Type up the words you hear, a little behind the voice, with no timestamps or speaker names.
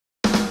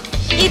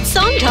It's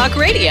Song Talk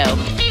Radio.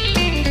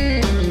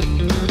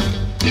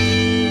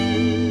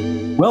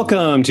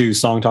 Welcome to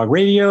Song Talk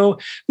Radio.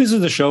 This is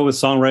the show with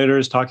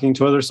songwriters talking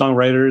to other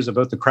songwriters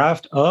about the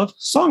craft of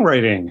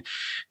songwriting.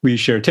 We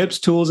share tips,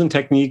 tools, and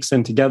techniques,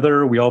 and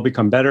together we all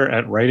become better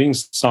at writing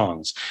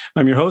songs.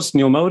 I'm your host,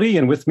 Neil Modi,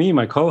 and with me,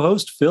 my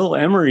co-host, Phil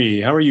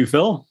Emery. How are you,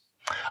 Phil?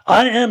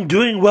 I am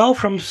doing well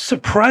from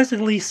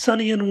surprisingly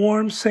sunny and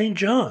warm St.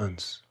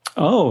 John's.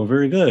 Oh,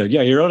 very good.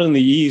 Yeah, you're out in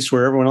the east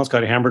where everyone else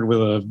got hammered with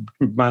a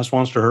mass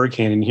monster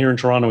hurricane. And here in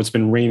Toronto, it's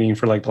been raining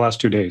for like the last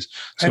 2 days.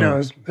 So, I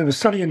know. It was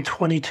sunny in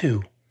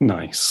 22.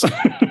 Nice.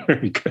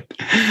 Very good.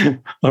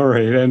 All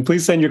right. And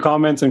please send your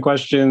comments and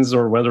questions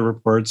or weather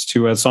reports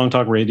to Song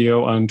Talk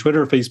Radio on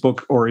Twitter,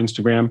 Facebook, or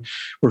Instagram,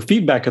 or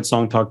feedback at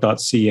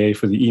songtalk.ca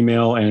for the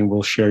email, and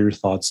we'll share your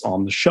thoughts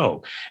on the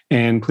show.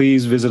 And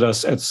please visit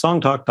us at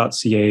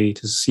songtalk.ca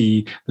to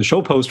see the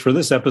show post for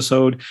this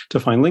episode,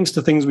 to find links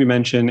to things we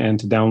mention, and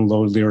to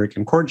download lyric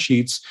and chord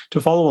sheets to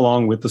follow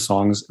along with the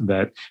songs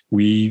that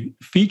we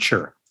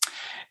feature.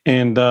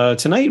 And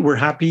tonight, we're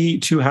happy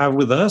to have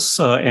with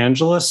us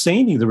Angela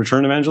Saini, the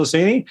return of Angela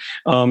Saini,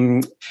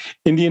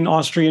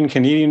 Indian-Austrian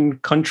Canadian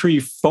country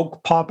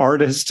folk pop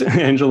artist.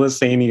 Angela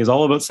Saini is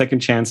all about second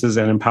chances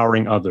and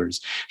empowering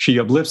others. She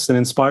uplifts and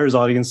inspires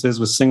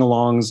audiences with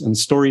sing-alongs and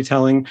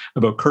storytelling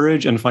about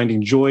courage and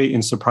finding joy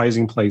in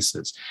surprising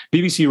places.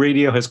 BBC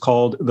Radio has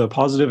called the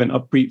positive and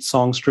upbeat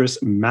songstress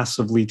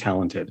massively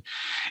talented.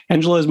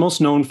 Angela is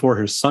most known for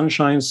her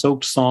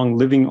sunshine-soaked song,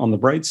 Living on the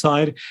Bright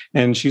Side,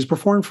 and she's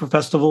performed for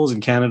festivals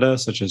in Canada,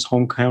 such as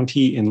Home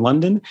County in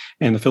London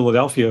and the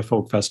Philadelphia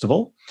Folk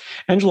Festival.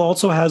 Angela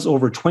also has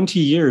over 20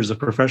 years of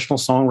professional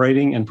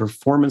songwriting and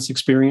performance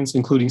experience,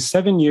 including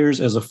 7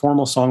 years as a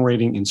formal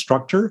songwriting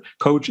instructor,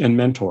 coach, and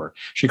mentor.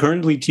 She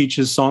currently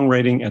teaches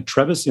songwriting at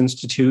TREBAS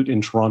Institute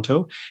in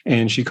Toronto,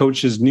 and she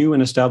coaches new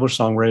and established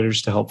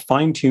songwriters to help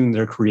fine-tune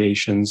their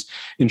creations,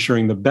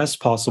 ensuring the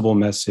best possible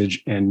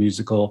message and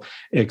musical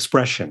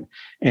expression.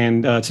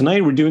 And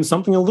tonight we're doing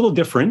something a little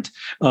different.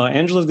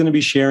 Angela is going to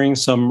be sharing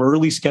some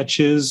early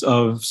sketches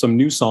of some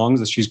new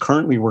songs that she's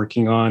currently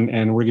working on,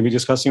 and we're going to be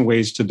discussing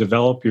ways to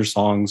develop your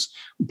songs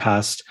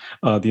past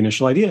the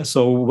initial idea.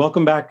 So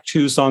welcome back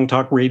to Song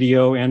Talk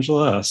Radio,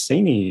 Angela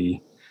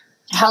Saini.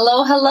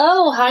 Hello.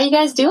 How are you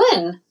guys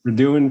doing? We're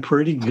doing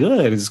pretty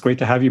good. It's great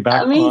to have you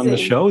back on the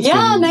show.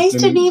 Nice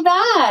to be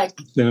back.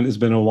 It's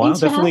been a while.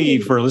 Thanks Definitely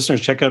for listeners,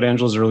 check out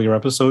Angela's earlier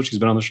episodes. She's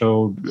been on the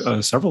show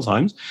several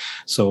times.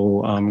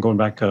 So going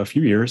back a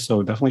few years.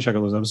 So definitely check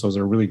out those episodes.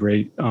 They're really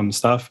great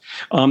stuff.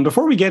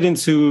 Before we get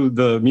into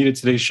the meat of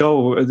today's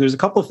show, there's a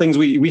couple of things.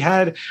 We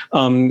had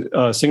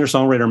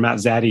singer-songwriter Matt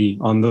Zaddy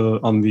on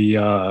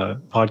the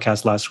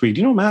podcast last week.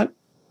 Do you know Matt?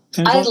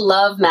 Angela? I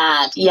love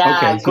Matt. Yeah,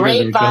 okay, so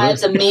great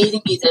vibes,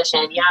 amazing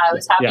musician. Yeah, I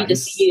was happy to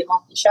see him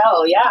on the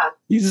show. Yeah,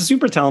 he's a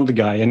super talented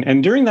guy.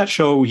 And during that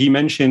show, he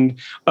mentioned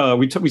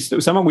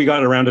somehow we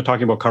got around to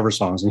talking about cover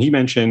songs, and he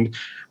mentioned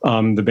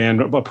the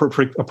band A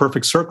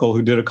Perfect Circle,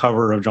 who did a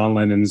cover of John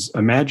Lennon's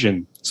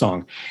Imagine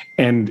song,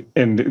 and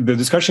the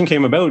discussion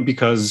came about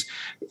because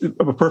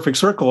A Perfect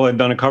Circle had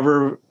done a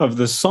cover of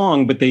this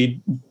song, but they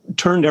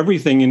turned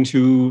everything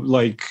into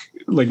like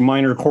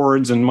minor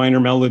chords and minor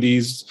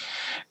melodies.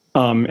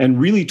 And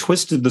really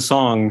twisted the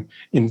song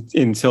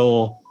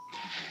until,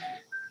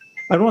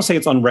 I don't want to say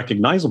it's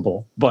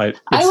unrecognizable, but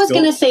I was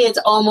going to say it's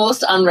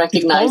almost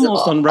unrecognizable. It's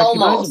almost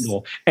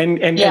unrecognizable. And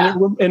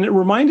it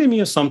reminded me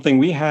of something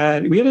we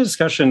had a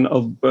discussion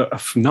a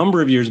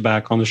number of years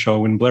back on the show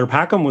when Blair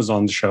Packham was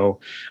on the show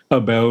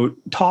about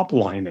top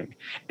lining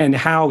and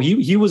how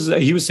he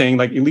was saying,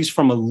 like, at least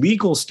from a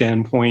legal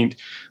standpoint,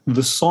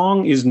 the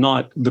song is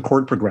not the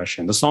chord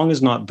progression. The song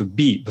is not the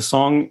beat. The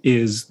song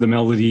is the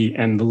melody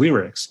and the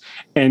lyrics.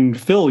 And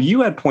Phil,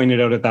 you had pointed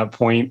out at that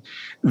point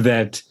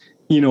that,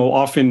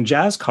 often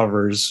jazz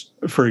covers,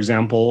 for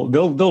example,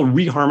 they'll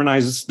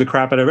reharmonize the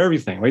crap out of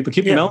everything, right? They'll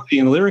keep the melody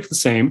and the lyrics the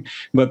same,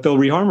 but they'll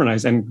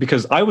reharmonize. And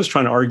because I was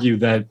trying to argue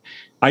that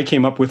I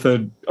came up with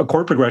a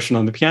chord progression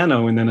on the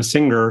piano and then a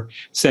singer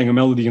sang a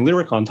melody and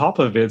lyric on top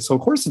of it. So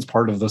of course it's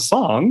part of the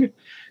song,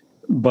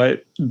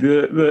 but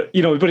but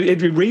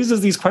it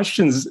raises these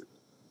questions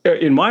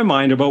in my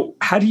mind about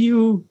how do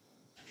you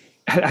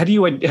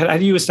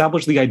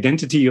establish the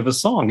identity of a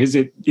song? Is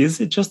it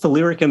just the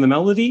lyric and the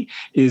melody?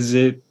 Is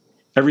it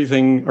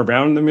everything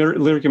around the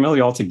lyric and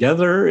melody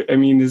altogether? I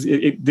mean,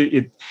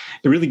 it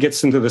really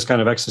gets into this kind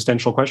of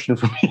existential question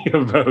for me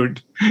about,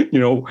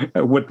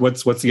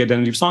 what's the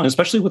identity of song,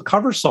 especially with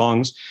cover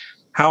songs.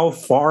 How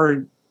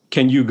far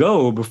can you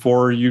go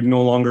before you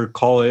no longer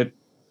call it,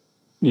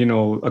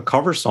 a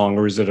cover song,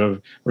 or is it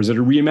a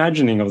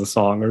reimagining of the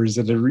song, or is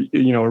it a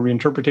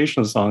reinterpretation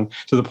of the song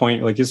to the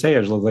point, like you say,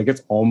 Angela, like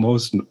it's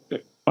almost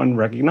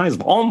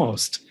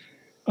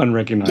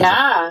unrecognizable.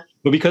 Yeah.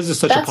 But because it's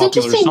such a popular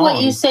interesting song.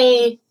 What you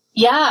say.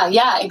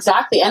 Yeah,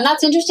 exactly. And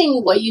that's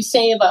interesting what you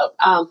say about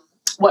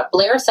what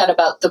Blair said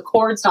about the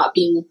chords not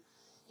being,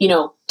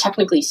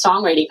 technically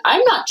songwriting.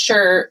 I'm not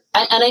sure.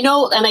 And I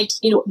know,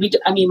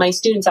 my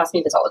students ask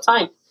me this all the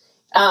time.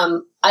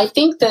 I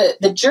think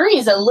the jury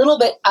is a little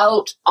bit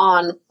out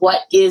on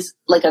what is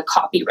like a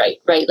copyright,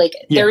 right? Like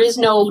there is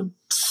no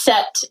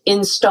set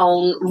in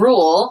stone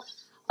rule.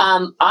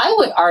 I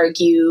would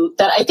argue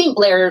that I think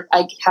Blair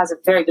has a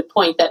very good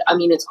point that, I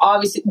mean, it's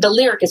obviously the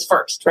lyric is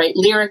first, right?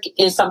 Lyric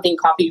is something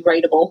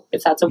copyrightable,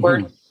 if that's a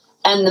word,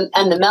 and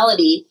the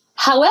melody.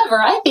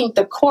 However, I think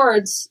the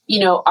chords,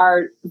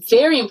 are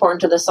very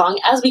important to the song,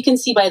 as we can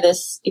see by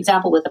this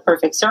example with the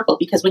perfect circle,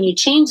 because when you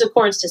change the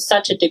chords to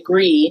such a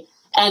degree,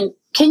 and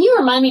can you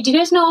remind me, do you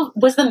guys know,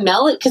 was the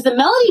melody, because the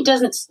melody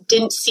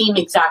didn't seem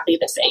exactly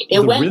the same.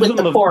 It went with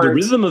the chords. The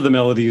rhythm of the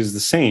melody is the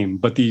same,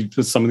 but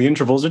some of the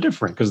intervals are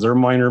different because they're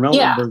minor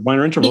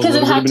minor intervals. Because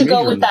it had to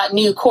go with that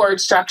new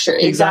chord structure.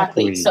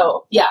 Exactly.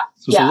 So,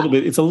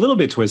 it's a little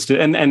bit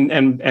twisted,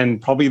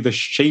 and probably the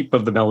shape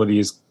of the melody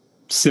is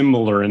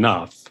similar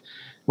enough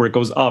where it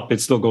goes up,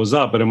 it still goes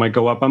up, but it might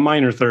go up a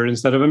minor third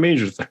instead of a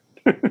major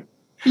third.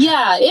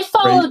 Yeah, it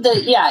followed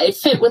it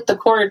fit with the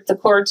chord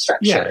structure.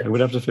 Yeah, it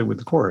would have to fit with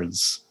the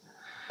chords.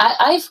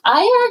 I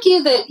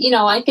argue that,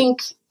 I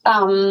think,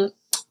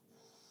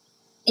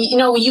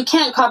 you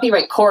can't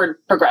copyright chord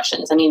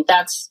progressions. I mean,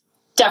 that's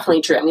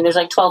definitely true. I mean, there's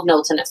like 12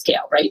 notes in a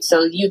scale, right?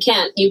 So you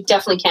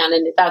definitely can,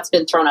 and that's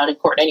been thrown out in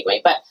court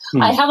anyway. But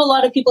I have a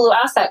lot of people who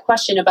ask that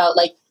question about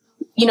like,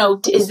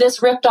 is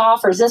this ripped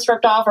off or is this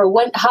ripped off or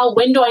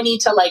when do I need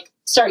to like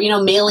start,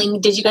 mailing?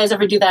 Did you guys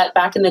ever do that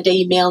back in the day?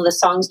 You mail the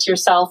songs to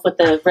yourself with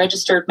the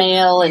registered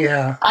mail.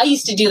 And I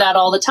used to do that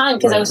all the time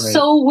because I was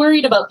so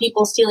worried about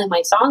people stealing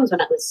my songs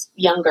when I was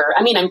younger.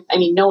 I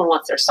mean, no one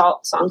wants their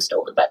song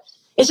stolen, but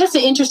it's just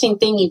an interesting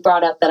thing you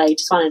brought up that I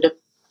just wanted to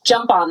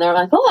jump on there.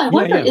 Like, I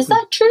wonder, is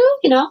that true?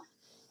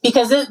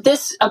 Because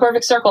this A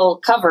Perfect Circle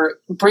cover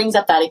brings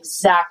up that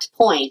exact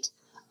point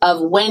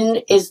of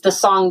when is the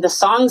song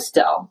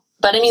still.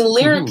 But I mean,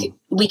 lyric,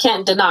 we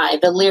can't deny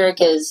the lyric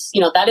is,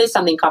 that is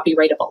something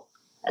copyrightable,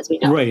 as we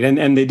know. Right.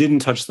 And they didn't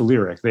touch the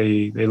lyric.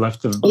 They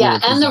left the. Yeah.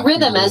 And the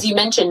rhythm, as you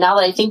mentioned, now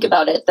that I think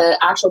about it,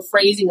 the actual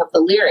phrasing of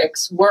the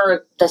lyrics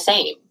were the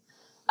same.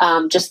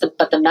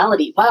 But the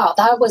melody, wow,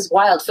 that was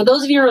wild. For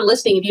those of you who are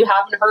listening, if you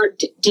haven't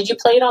heard, did you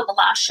play it on the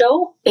last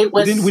show? It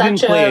was we didn't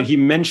play it. He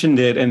mentioned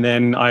it, and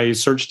then I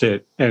searched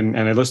it and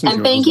I listened to it.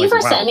 And thank you for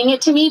sending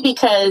it to me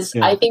because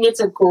I think it's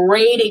a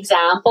great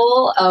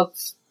example of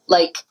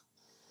like,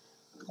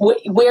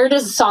 where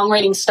does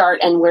songwriting start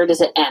and where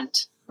does it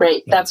end?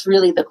 Right. Yeah. That's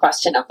really the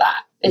question of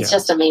that. It's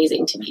just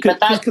amazing to me. But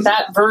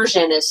that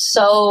version is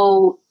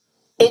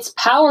it's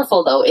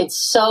powerful though. It's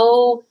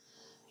so,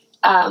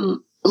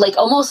 like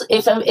almost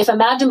if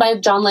Imagine by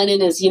John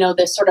Lennon is,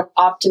 this sort of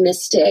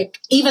optimistic,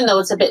 even though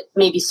it's a bit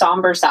maybe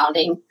somber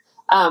sounding,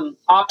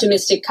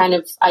 optimistic kind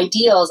of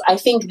ideals. I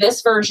think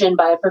this version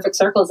by A Perfect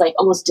Circle is like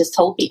almost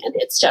dystopian.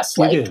 It's just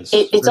like,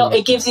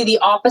 it gives you the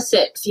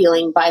opposite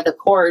feeling by the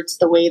chords,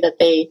 the way that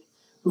they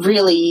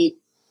really,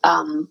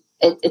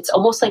 it's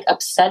almost like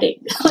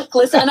upsetting. Like,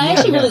 listen, and I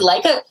actually really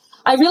like it.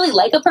 I really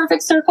like A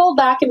Perfect Circle.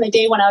 Back in the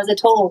day when I was a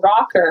total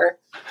rocker,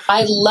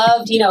 I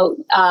loved,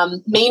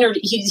 Maynard,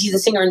 he's a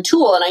singer in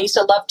Tool, and I used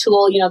to love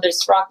Tool,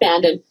 this rock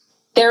band, and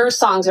their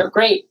songs are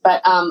great,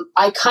 but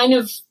I kind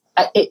of,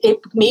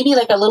 it made me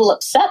like a little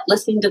upset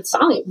listening to the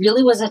song. It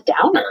really was a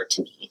downer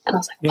to me. And I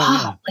was like,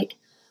 wow, like,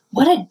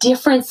 what a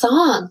different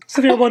song.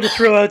 Something I wanted to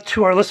throw out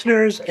to our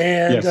listeners,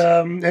 and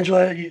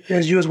Angela,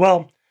 as you as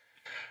well.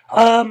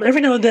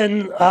 Every now and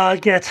then I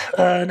get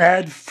an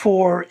ad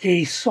for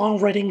a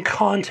songwriting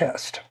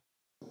contest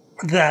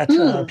that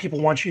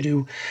people want you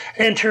to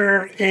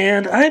enter.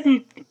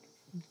 And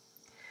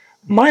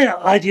my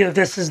idea of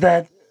this is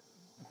that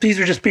these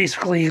are just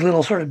basically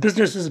little sort of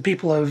businesses that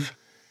people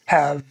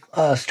have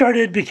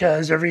started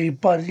because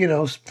everybody,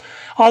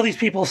 all these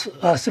people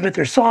submit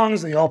their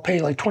songs. They all pay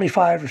like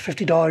 $25 or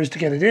 $50 to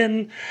get it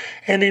in,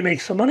 and they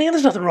make some money. And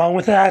there's nothing wrong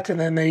with that. And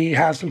then they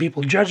have some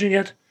people judging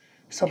it.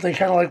 Something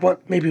kind of like what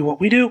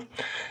we do.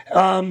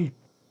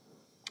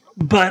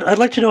 But I'd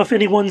like to know if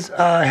anyone's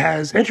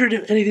has entered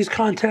any of these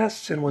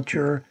contests and what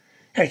your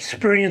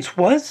experience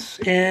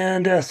was,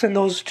 and send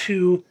those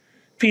to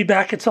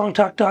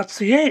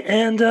feedback@songtalk.ca,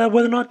 and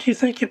whether or not you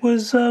think it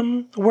was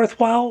a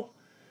worthwhile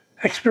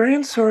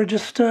experience or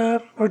just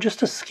a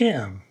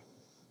scam.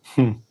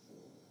 I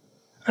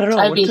don't know.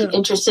 I'd be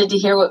interested to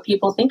hear what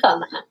people think on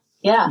that.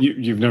 Yeah.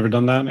 You've never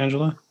done that,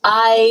 Angela?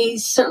 I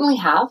certainly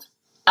have.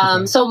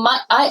 So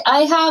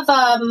I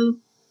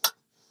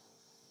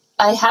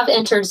have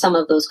entered some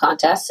of those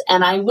contests,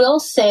 and I will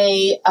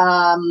say,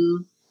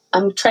 I'm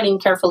treading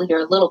carefully here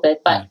a little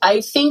bit, but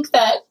I think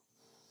that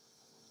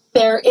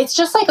it's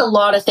just like a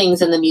lot of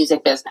things in the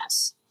music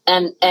business,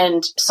 and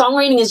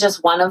songwriting is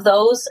just one of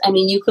those. I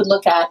mean, you could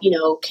look at,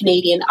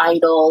 Canadian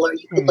Idol, or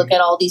you could look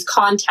at all these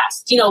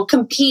contests,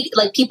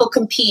 people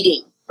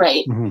competing.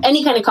 Right.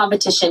 Any kind of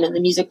competition in the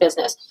music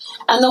business.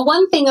 And the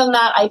one thing on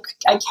that I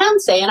can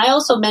say, and I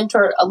also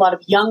mentor a lot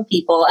of young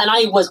people, and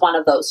I was one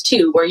of those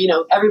too, where,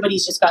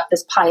 everybody's just got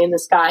this pie in the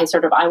sky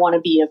sort of, I want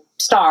to be a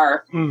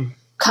star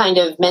kind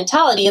of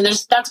mentality. And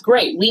that's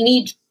great. We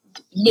need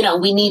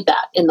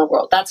that in the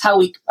world. That's how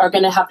we are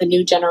going to have the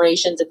new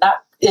generations. And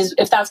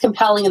if that's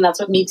compelling and that's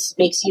what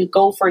makes you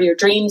go for your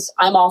dreams,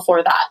 I'm all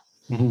for that.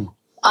 Mm-hmm.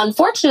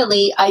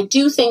 Unfortunately, I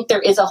do think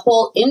there is a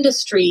whole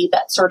industry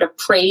that sort of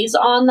preys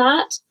on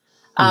that.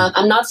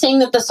 I'm not saying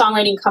that the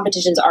songwriting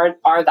competitions are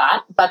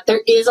that, but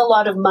there is a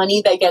lot of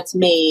money that gets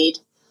made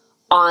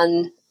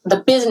on the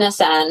business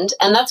end,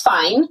 and that's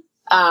fine.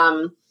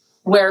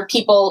 Where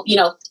people,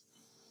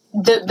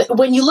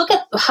 when you look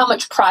at how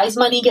much prize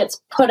money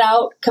gets put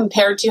out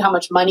compared to how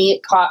much money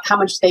it cost, how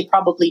much they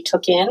probably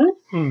took in,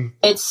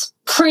 it's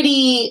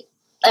pretty.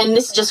 And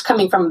this is just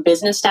coming from a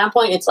business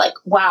standpoint. It's like,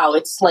 wow,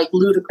 it's like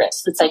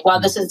ludicrous. It's like, wow,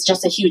 this is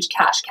just a huge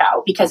cash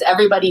cow because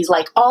everybody's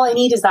like, all I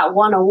need is that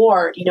one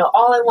award.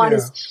 All I want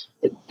is,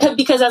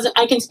 because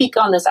I can speak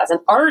on this as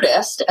an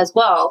artist as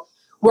well,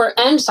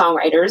 and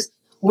songwriters,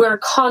 we're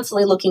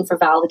constantly looking for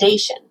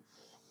validation.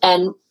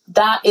 And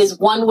that is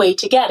one way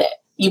to get it.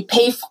 You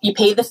pay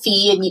the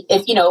fee, and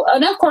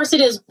and of course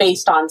it is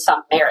based on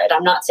some merit.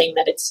 I'm not saying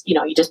that it's,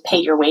 you just pay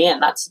your way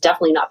in. That's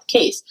definitely not the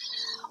case.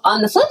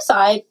 On the flip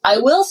side, I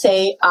will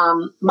say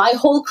my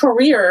whole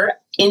career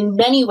in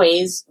many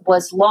ways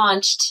was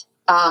launched.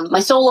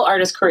 My solo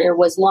artist career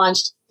was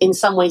launched in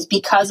some ways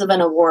because of an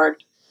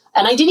award.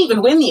 And I didn't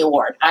even win the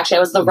award. Actually,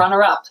 I was the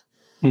runner-up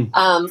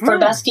for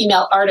Best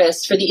Female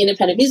Artist for the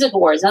Independent Music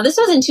Awards. Now, this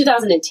was in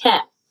 2010.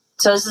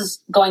 So this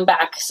is going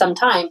back some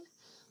time.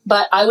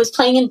 But I was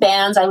playing in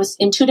bands. I was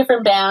in 2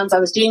 different bands. I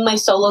was doing my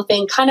solo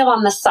thing kind of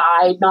on the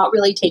side, not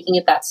really taking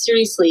it that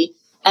seriously.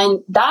 And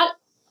that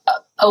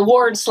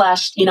award /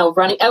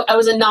 running, I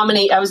was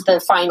I was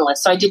the finalist,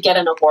 so I did get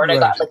an award. Right. I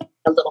got like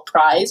a little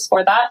prize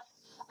for that.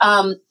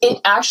 It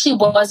actually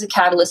was a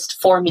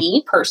catalyst for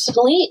me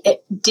personally.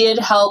 It did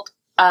help.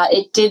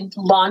 It did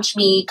launch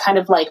me kind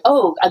of like,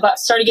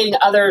 started getting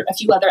a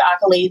few other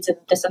accolades and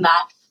this and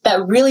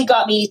that really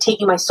got me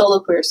taking my solo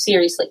career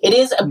seriously. It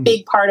is a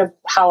big part of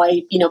how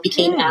I,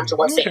 became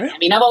Angela Saini. I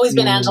mean, I've always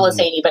been Angela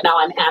Saini, but now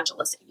I'm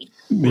Angela Saini.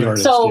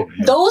 So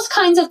those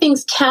kinds of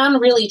things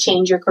can really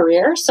change your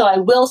career. So I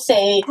will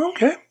say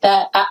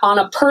that on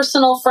a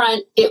personal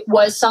front, it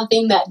was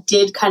something that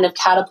did kind of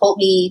catapult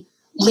me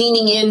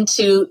leaning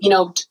into,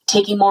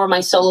 taking more of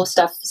my solo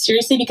stuff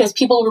seriously because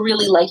people were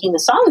really liking the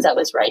songs I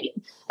was writing.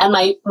 And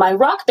my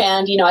rock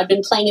band, I'd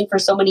been playing in for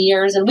so many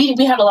years, and we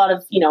had a lot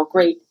of,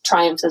 great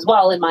triumphs as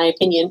well, in my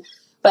opinion,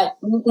 but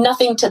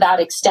nothing to that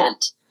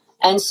extent.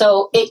 And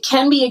so it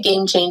can be a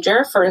game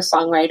changer for a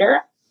songwriter.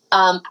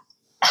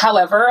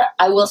 However,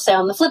 I will say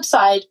on the flip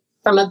side,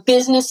 from a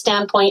business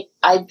standpoint,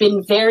 I've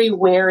been very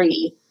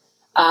wary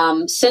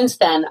since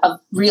then of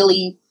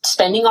really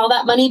spending all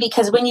that money,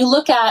 because when you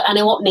look at, and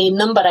I won't name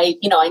them, but I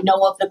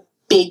know of the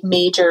big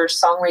major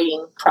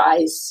songwriting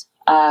prize,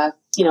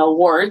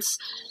 awards.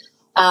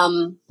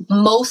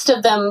 Most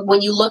of them,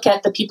 when you look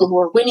at the people who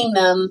are winning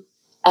them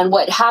and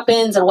what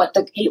happens and what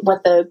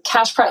the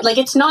cash prize, like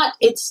it's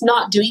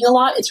not doing a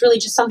lot. It's really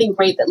just something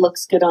great that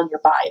looks good on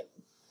your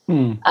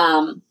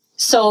bio.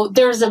 So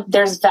there's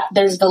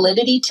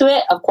validity to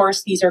it. Of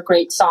course, these are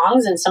great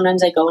songs, and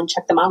sometimes I go and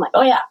check them out. I'm like,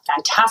 oh yeah,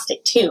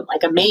 fantastic tune,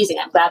 like amazing.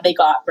 I'm glad they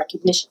got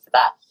recognition for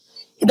that.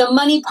 The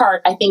money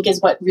part, I think,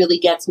 is what really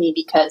gets me,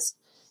 because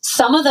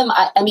some of them,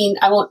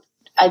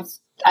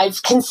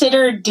 I've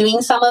considered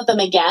doing some of them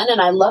again,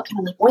 and I look and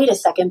I'm like, wait a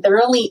second,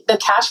 the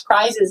cash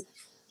prize is,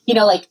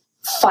 like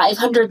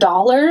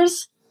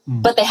 $500.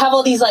 But they have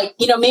all these,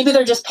 maybe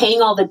they're just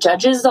paying all the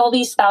judges all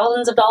these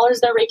thousands of dollars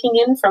they're raking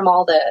in from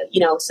all the,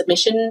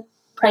 submission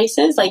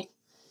prices.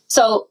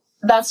 So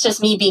that's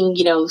just me being,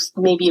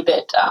 maybe a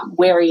bit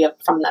wary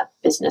from the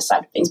business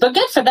side of things. But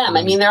good for them.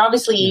 I mean, they're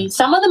obviously,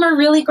 some of them are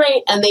really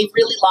great, and they've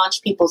really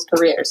launched people's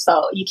careers.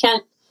 So you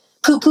can't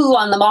poo-poo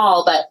on them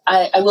all, but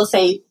I will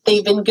say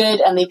they've been good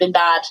and they've been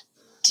bad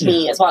to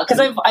me as well, because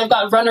I've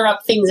got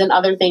runner-up things and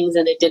other things,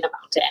 and it didn't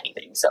amount to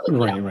anything. So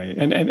right.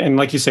 And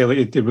like you say,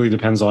 it really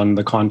depends on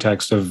the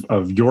context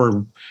of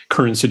your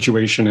current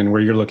situation and where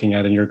you're looking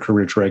at in your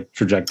career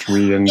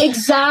trajectory and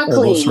exactly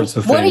all those sorts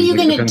of things. What are you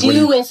going to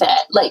do with it?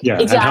 Exactly.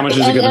 And how much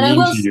is it going to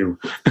mean to you?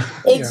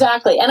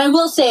 Exactly. And I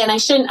will say, and I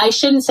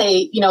shouldn't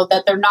say,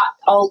 that they're not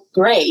all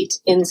great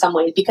in some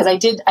ways, because I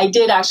did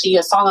actually,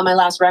 a song on my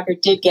last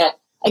record did get,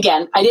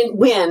 again, I didn't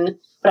win,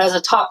 but I was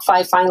a top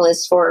 5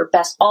 finalist for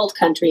Best Alt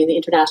Country in the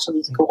International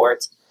Music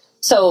Awards.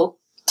 So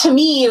to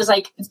me, it was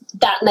like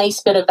that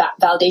nice bit of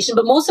validation.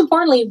 But most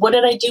importantly, what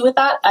did I do with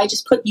that? I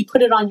just you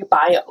put it on your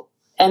bio.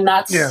 And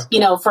that's,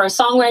 for a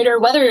songwriter,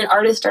 whether you're an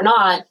artist or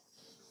not,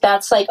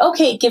 that's like,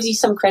 okay, it gives you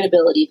some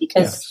credibility,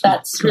 because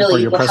that's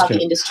really how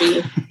the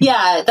industry,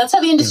 that's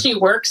how the industry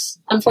works,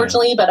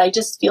 unfortunately. Yeah. But I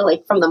just feel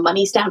like from the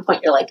money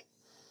standpoint, you're like,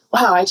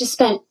 wow, I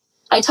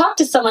talked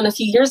to someone a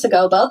few years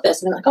ago about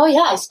this, and they're like, oh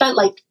yeah, I spent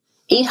like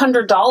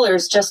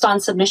 $800 just on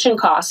submission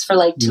costs for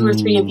like 2 or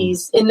 3 of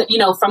these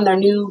from their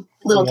new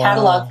little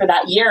catalog for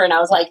that year. And I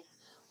was like,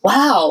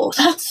 wow,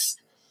 that's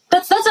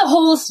a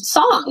whole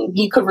song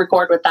you could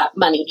record with that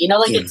money.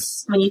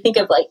 It's when you think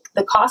of like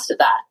the cost of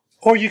that.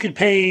 Or you could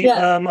pay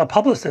a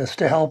publicist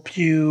to help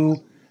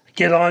you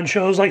get on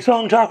shows like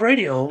Song Talk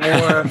Radio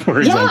or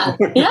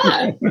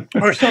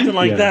or something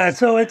like that.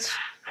 So it's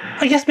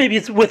I guess maybe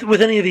it's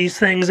with any of these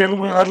things,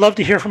 and I'd love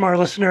to hear from our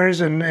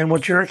listeners and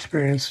what your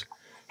experience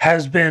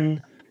has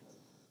been,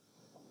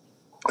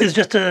 is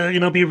just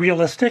to, be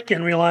realistic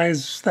and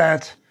realize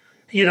that,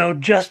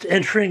 just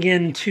entering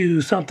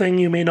into something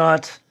you may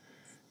not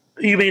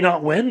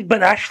win,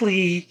 but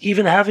actually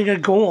even having a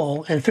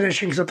goal and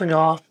finishing something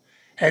off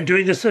and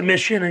doing the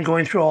submission and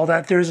going through all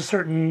that, there's a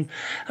certain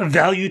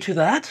value to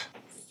that.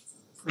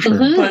 For sure.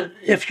 Mm-hmm. But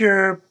if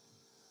you're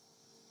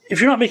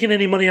not making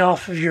any money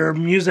off of your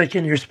music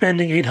and you're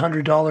spending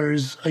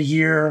 $800 a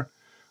year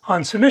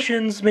on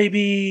submissions,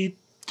 maybe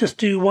just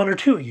do 1 or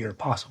 2 a year,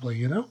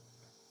 possibly,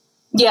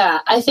 Yeah,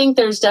 I think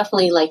there's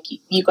definitely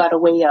you got to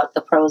weigh out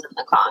the pros and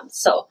the cons.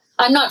 So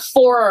I'm not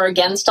for or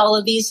against all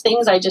of these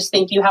things. I just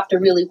think you have to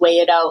really weigh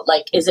it out.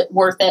 Is it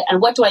worth it?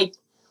 And what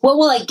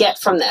will I get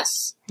from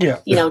this? Yeah.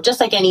 Just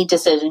like any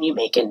decision you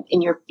make in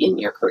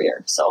your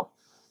career. So,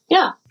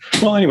 yeah.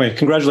 Well, anyway,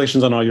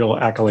 congratulations on all your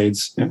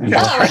accolades.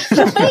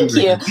 Thank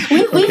you.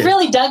 We've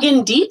really dug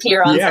in deep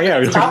here on some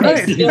of these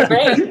topics. It's been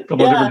great. A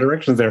couple of different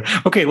directions there.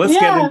 Okay, let's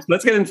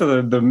get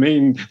into the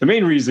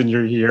main reason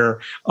you're here.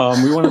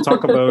 We want to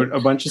talk about a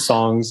bunch of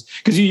songs,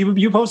 because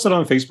you posted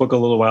on Facebook a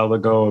little while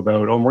ago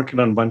about I'm working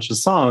on a bunch of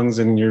songs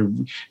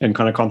and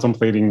kind of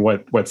contemplating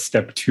what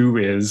step 2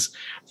 is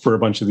for a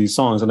bunch of these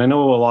songs. And I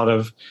know a lot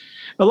of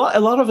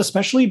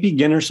especially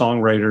beginner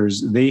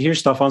songwriters, they hear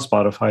stuff on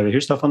Spotify, they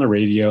hear stuff on the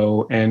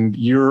radio, and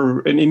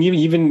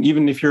even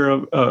if you're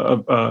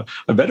a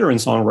veteran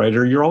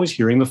songwriter, you're always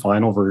hearing the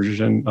final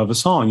version of a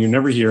song. You're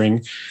never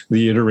hearing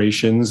the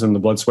iterations and the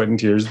blood, sweat, and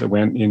tears that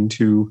went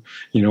into,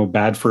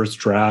 bad first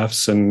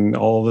drafts and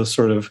all the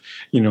sort of,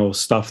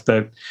 stuff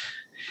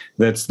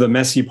that's the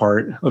messy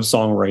part of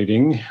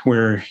songwriting,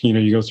 where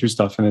you go through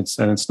stuff and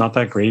it's not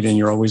that great, and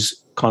you're always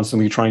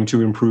constantly trying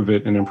to improve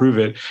it.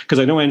 Because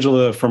I know,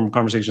 Angela, from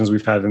conversations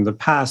we've had in the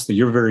past, that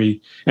you're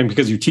and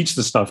because you teach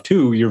the stuff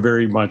too, you're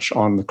very much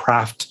on the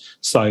craft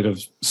side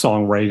of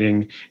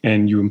songwriting,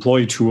 and you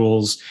employ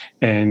tools,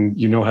 and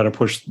you know how to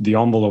push the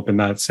envelope in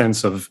that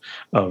sense of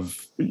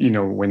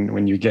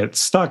when you get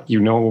stuck,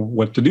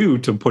 what to do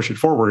to push it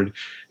forward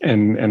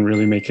and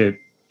really make it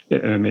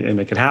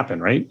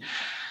happen, right?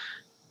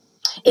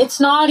 It's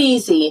not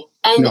easy.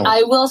 And no.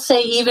 I will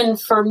say, even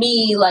for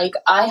me,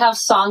 I have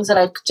songs that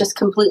I've just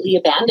completely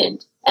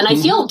abandoned. And I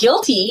feel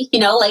guilty,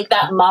 like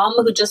that mom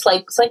who just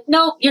it's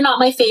no, you're not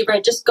my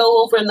favorite. Just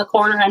go over in the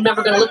corner. I'm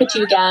never going to look at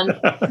you again.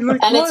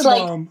 And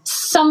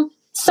it's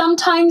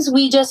sometimes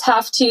we just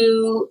have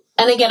to,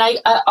 and again, I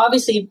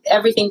obviously,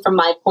 everything from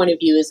my point of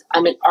view is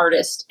I'm an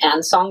artist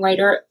and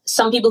songwriter.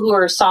 Some people who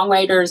are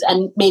songwriters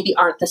and maybe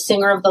aren't the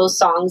singer of those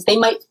songs, they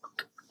might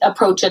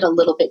approach it a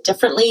little bit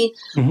differently.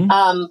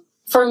 Mm-hmm.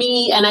 For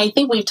me, and I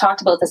think we've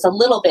talked about this a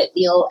little bit,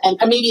 Neil, and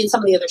maybe in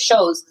some of the other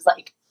shows, is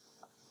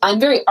I'm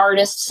very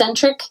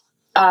artist-centric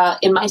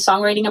in my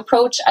songwriting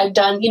approach. I've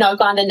done, I've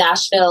gone to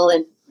Nashville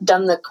and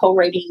done the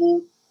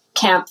co-writing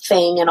camp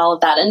thing and all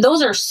of that. And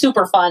those are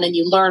super fun, and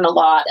you learn a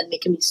lot, and they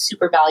can be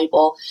super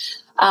valuable.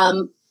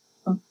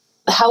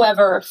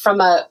 However,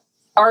 from a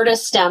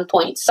artist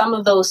standpoint, some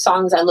of those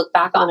songs I look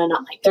back on and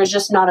I'm there's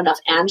just not enough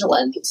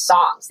Angela in these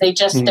songs. They're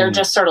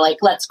just sort of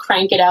let's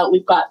crank it out.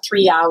 We've got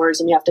 3 hours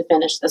and we have to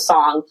finish the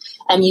song.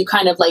 And you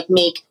kind of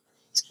make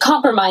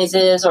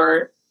compromises,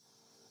 or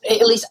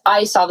at least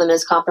I saw them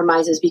as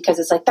compromises, because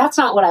it's that's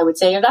not what I would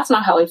say, or that's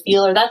not how I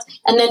feel, and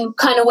then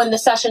kind of when the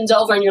session's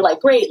over and you're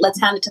great, let's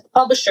hand it to the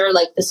publisher,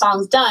 the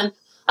song's done.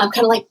 I'm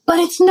kind of but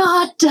it's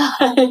not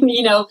done,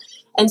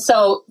 And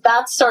so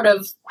that's sort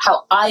of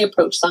how I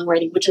approach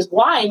songwriting, which is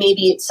why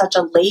maybe it's such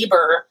a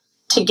labor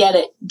to get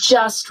it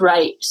just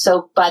right.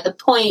 So by the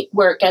point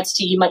where it gets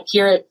to, you might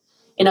hear it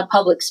in a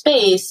public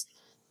space,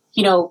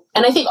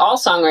 and I think all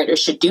songwriters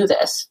should do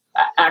this,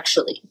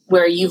 actually,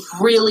 where you've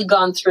really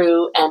gone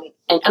through and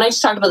I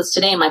just talked about this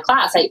today in my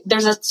class.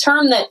 There's a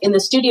term that in the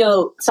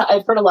studio,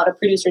 I've heard a lot of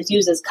producers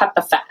use, is cut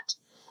the fat.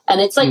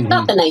 And it's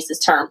not the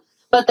nicest term,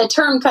 but the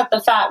term cut the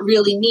fat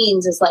really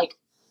means is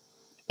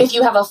if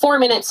you have a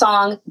 4-minute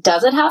song,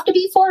 does it have to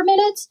be 4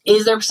 minutes?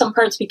 Is there some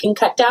parts we can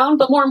cut down?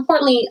 But more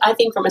importantly, I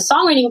think from a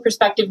songwriting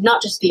perspective,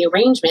 not just the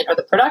arrangement or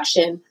the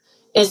production,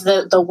 is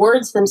the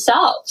words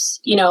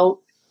themselves.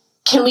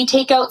 Can we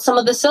take out some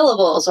of the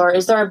syllables, or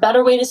is there a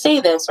better way to say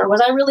this? Or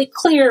was I really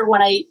clear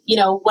when I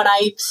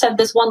said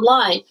this one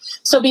line?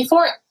 So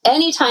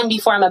anytime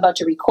before I'm about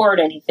to record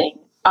anything,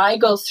 I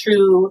go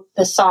through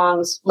the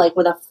songs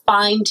with a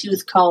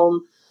fine-tooth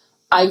comb.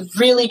 I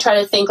really try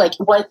to think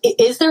what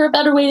is there a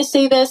better way to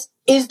say this?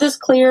 Is this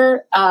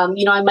clear? I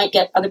might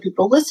get other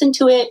people to listen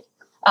to it.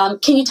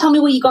 Can you tell me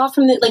what you got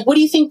from it? What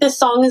do you think this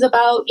song is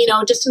about?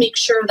 Just to make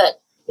sure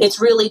that it's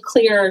really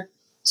clear,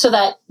 so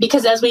that,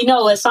 because as we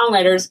know, as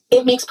songwriters,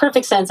 it makes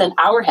perfect sense in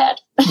our head.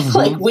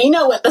 Mm-hmm. We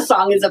know what the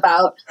song is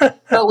about,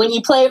 but when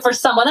you play it for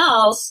someone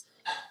else,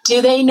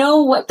 do they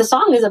know what the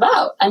song is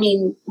about? I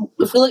mean,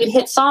 if we look at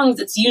hit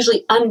songs, it's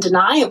usually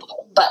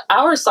undeniable. But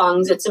our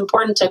songs, it's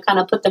important to kind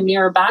of put the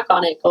mirror back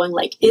on it, going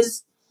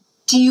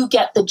do you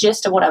get the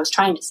gist of what I was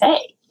trying to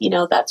say?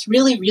 That's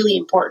really, really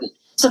important.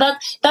 So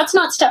that's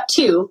not step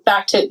 2,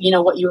 back to,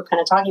 what you were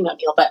kind of talking about,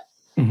 Neil, but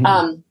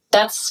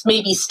that's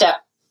maybe step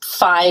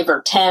 5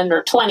 or 10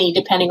 or 20,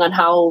 depending on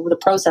how the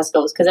process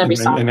goes, because every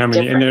song is different.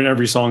 And then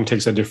every song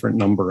takes a different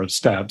number of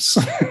steps.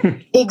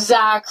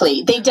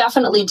 Exactly. They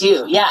definitely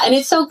do. Yeah. And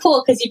it's so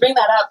cool because you bring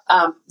that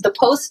up. The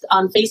post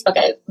on Facebook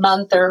a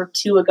month or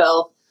 2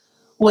 ago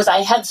was I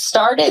had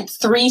started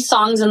 3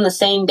 songs in the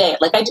same day.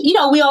 Like,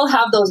 we all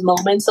have those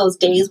moments, those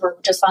days where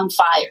we're just on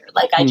fire.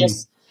 Like,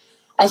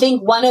 I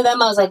think one of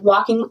them I was like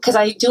walking, because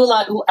I do a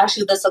lot.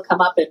 Actually, this will come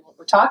up in what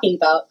we're talking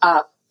about.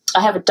 I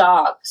have a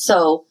dog.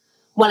 So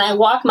when I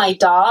walk my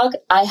dog,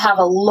 I have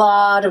a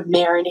lot of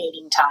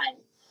marinating time.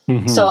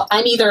 Mm-hmm. So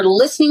I'm either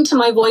listening to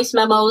my voice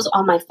memos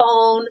on my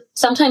phone.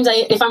 Sometimes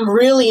if I'm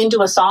really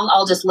into a song,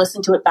 I'll just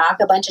listen to it back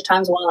a bunch of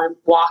times while I'm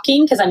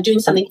walking because I'm doing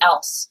something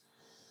else.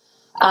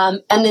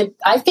 And then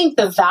I think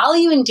the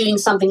value in doing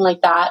something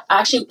like that,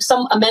 actually,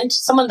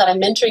 someone that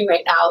I'm mentoring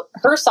right now,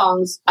 her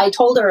songs, I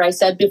told her, I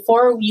said,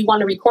 before you want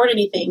to record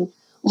anything,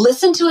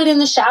 listen to it in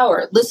the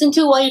shower, listen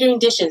to it while you're doing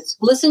dishes,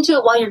 listen to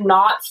it while you're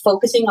not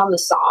focusing on the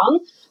song,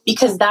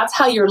 because that's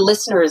how your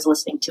listener is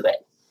listening to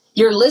it.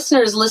 Your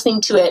listener is listening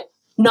to it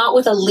not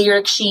with a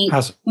lyric sheet,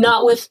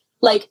 not with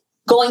like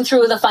going through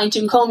with a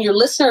fine-tuned comb. Your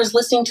listener is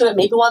listening to it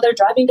maybe while they're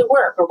driving to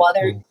work or while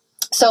they're...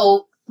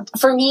 So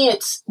for me,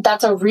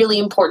 that's a really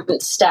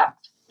important step.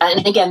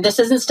 And again, this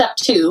isn't step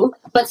 2,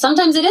 but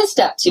sometimes it is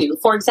step 2.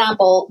 For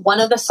example, one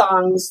of the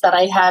songs that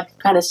I had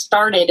kind of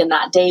started in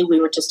that day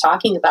we were just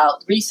talking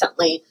about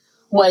recently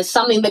was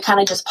something that kind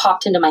of just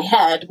popped into my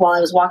head while I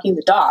was walking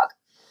the dog.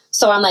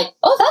 So I'm like,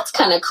 oh, that's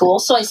kind of cool.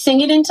 So I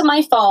sing it into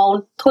my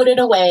phone, put it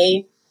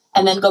away,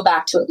 and then go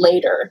back to it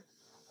later.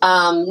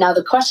 Now,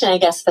 the question, I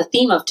guess, the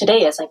theme of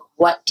today is like,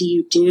 what do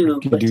you do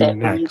with it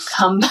when you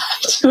come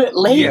back to it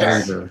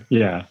later?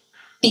 Yeah.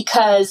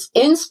 Because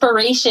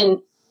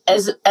inspiration,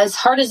 as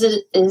hard as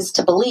it is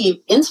to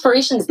believe,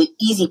 inspiration is the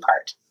easy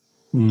part.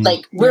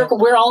 Like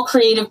we're all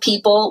creative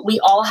people. We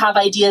all have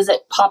ideas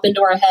that pop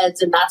into our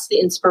heads, and that's the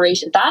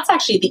inspiration. That's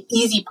actually the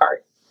easy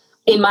part,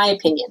 in my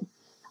opinion.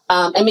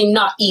 I mean,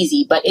 not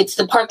easy, but it's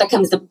the part that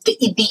comes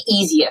the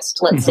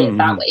easiest. Let's say it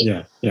that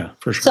way. Yeah,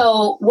 for sure.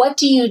 So what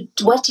do you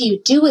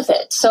do with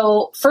it?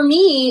 So for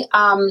me,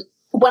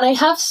 when I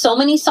have so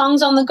many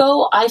songs on the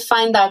go, I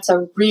find that's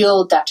a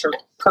real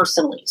detriment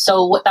personally.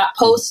 So what that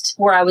post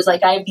where I was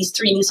like, I have these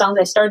 3 new songs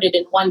I started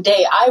in one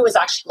day, I was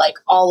actually like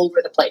all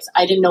over the place.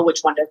 I didn't know which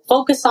one to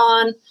focus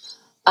on.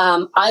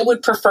 I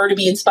would prefer to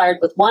be inspired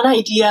with one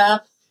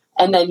idea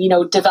and then,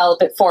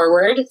 develop it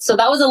forward. So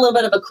that was a little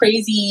bit of a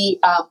crazy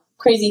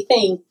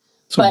thing.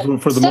 So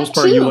but for the most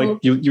part,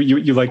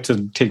 you like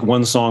to take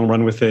one song,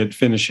 run with it,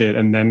 finish it,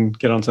 and then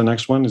get on to the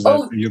next one? Is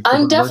that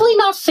I'm definitely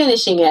not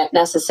finishing it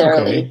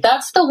necessarily. Okay.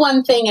 That's the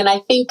one thing, and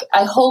I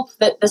hope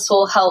that this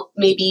will help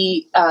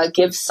maybe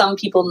give some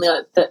people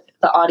in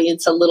the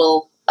audience a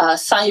little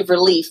sigh of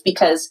relief,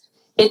 because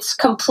it's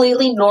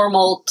completely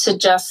normal to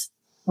just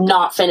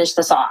not finish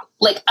the song.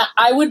 Like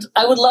I would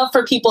love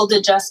for people to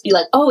just be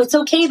like, oh, it's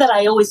okay that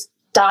I always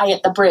die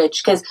at the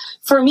bridge, because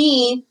for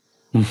me,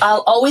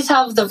 I'll always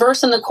have the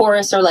verse and the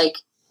chorus, or like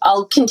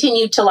I'll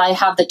continue till I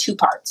have the 2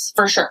 parts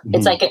for sure. Mm-hmm.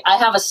 It's like I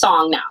have a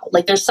song now,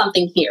 like there's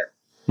something here.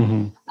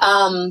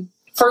 Mm-hmm.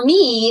 For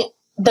me,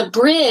 the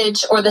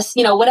bridge or this,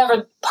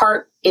 whatever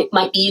part it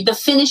might be, the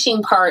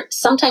finishing part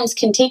sometimes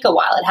can take a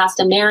while. It has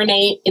to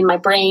marinate in my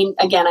brain.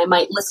 Again, I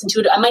might listen to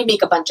it. I might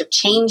make a bunch of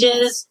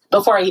changes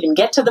before I even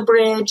get to the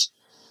bridge.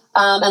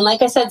 And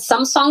like I said,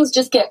 some songs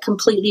just get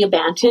completely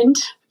abandoned.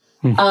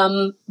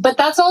 But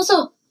that's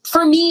also,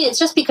 for me, it's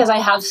just because I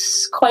have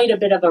quite a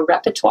bit of a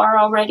repertoire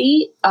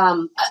already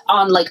on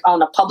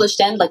a published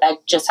end. Like I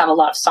just have a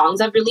lot of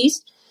songs I've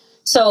released.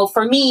 So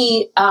for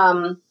me,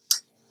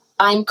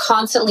 I'm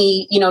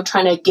constantly,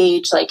 trying to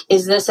gauge, like,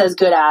 is this as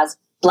good as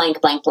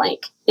blank, blank,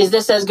 blank? Is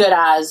this as good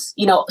as,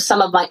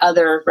 some of my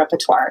other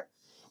repertoire?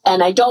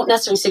 And I don't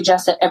necessarily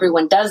suggest that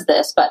everyone does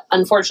this, but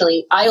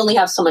unfortunately, I only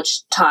have so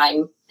much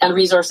time and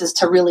resources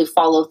to really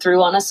follow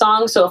through on a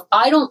song. So if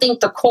I don't think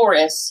the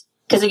chorus,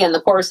 because again,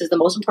 the chorus is the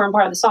most important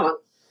part of the song.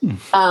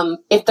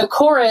 If the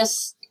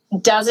chorus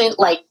doesn't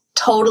like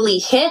totally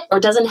hit or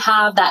doesn't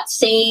have that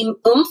same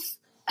oomph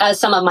as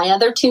some of my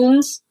other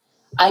tunes,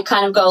 I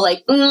kind of go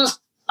like,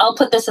 I'll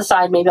put this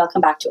aside. Maybe I'll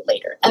come back to it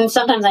later. And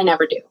sometimes I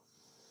never do.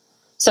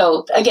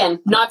 So again,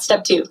 not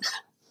step 2.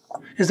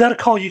 Is that a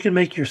call you can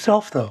make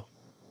yourself though?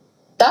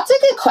 That's a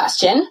good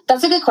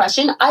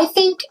question. I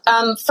think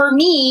for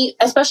me,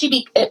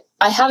 especially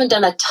I haven't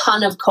done a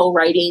ton of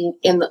co-writing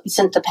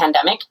since the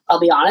pandemic. I'll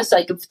be honest,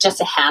 like just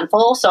a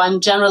handful. So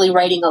I'm generally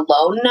writing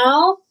alone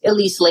now, at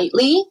least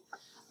lately.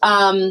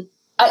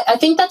 I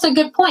think that's a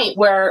good point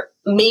where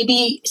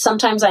maybe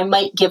sometimes I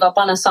might give up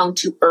on a song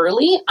too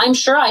early. I'm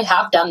sure I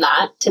have done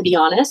that, to be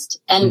honest.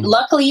 And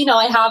luckily,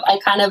 I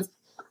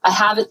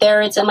have it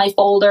there. It's in my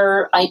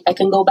folder. I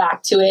can go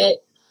back to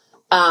it.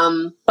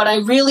 But I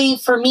really,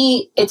 for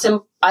me,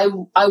 I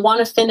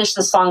want to finish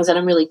the songs that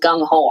I'm really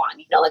gung-ho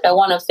on, like I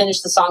want to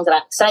finish the songs that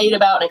I'm excited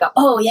about. And I go,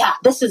 oh yeah,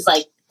 this is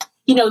like,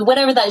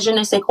 whatever that je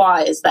ne sais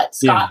quoi is,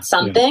 that's got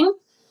something.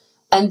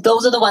 And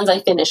those are the ones I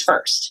finish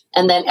first.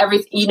 And then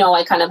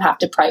I kind of have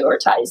to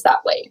prioritize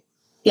that way.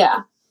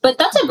 Yeah. But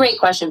that's a great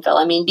question, Phil.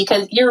 I mean,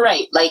 because you're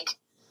right. Like,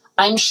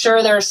 I'm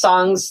sure there are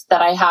songs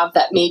that I have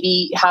that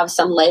maybe have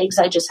some legs.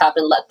 I just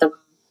haven't let them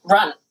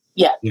run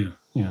yet. Yeah.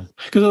 Yeah.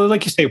 Because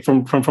like you say,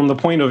 from the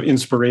point of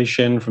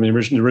inspiration, from the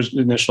original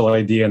initial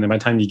idea, and then by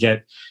the time you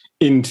get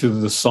into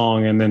the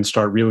song and then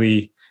start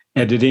really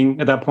editing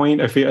at that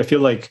point, I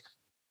feel like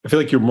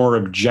you're more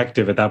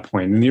objective at that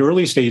point. In the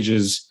early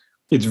stages,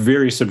 it's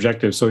very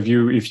subjective. So if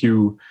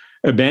you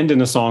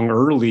abandon a song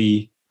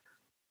early,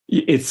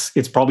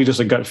 it's probably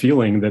just a gut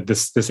feeling that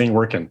this ain't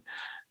working.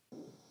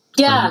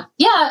 Yeah,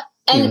 yeah.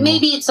 And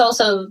maybe it's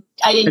also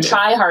I didn't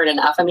try hard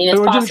enough. I mean, it's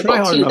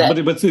possible too. But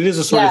it is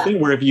a sort of thing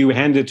where if you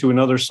hand it to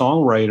another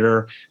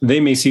songwriter, they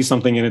may see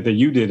something in it that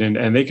you did,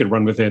 and they could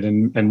run with it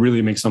and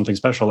really make something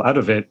special out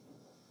of it.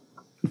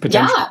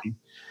 Potentially. Yeah.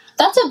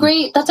 That's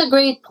a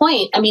great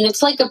point. I mean,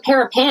 it's like a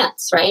pair of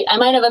pants, right? I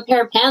might have a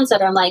pair of pants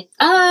that I'm like,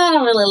 I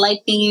don't really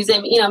like these,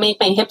 and make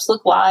my hips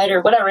look wide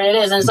or whatever it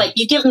is. And it's like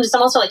you give them to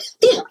someone else, like,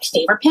 these are my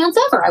favorite pants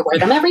ever. I wear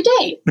them every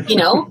day,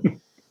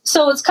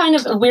 So it's kind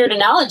of a weird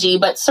analogy,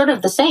 but sort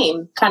of the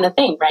same kind of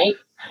thing, right?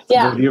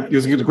 Yeah, it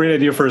was a great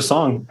idea for a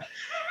song.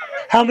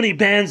 How many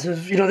bands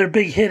have their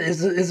big hit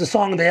is a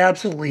song they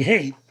absolutely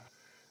hate,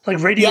 like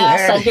Radiohead?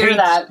 Yes, I hear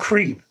that.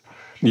 Creep.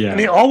 Yeah, and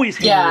they always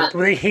hated it.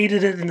 They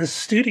hated it in the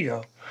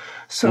studio.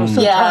 So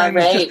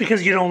sometimes just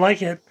because you don't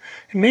like it,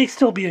 it may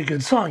still be a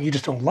good song. You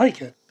just don't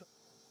like it.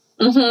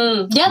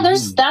 Mm-hmm. Yeah,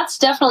 that's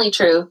definitely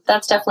true.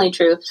 That's definitely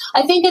true.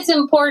 I think it's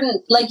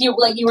important, like you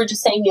were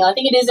just saying, Neil. I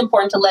think it is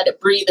important to let it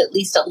breathe at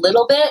least a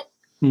little bit.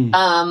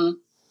 And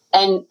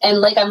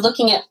like I'm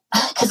looking at,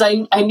 because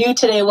I knew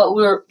today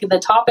what the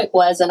topic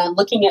was, and I'm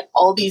looking at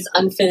all these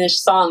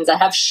unfinished songs. I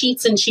have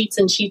sheets and sheets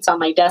and sheets on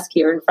my desk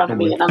here in front of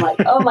me, and I'm like,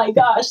 oh my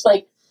gosh,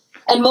 like,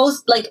 and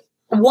most like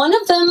one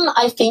of them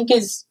I think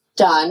is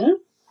done.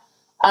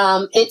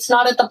 It's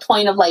not at the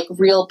point of like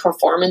real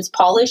performance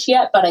polish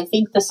yet, but I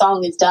think the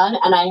song is done,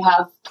 and I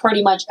have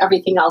pretty much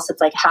everything else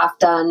that's like half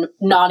done,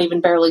 not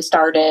even barely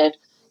started,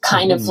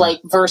 kind of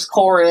like verse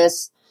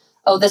chorus.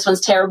 Oh, this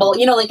one's terrible.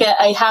 Like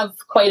I have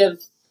quite a,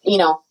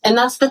 and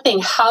that's the thing.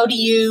 How do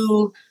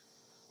you,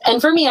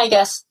 and for me, I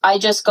guess I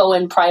just go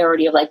in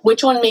priority of like,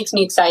 which one makes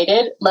me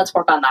excited? Let's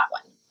work on that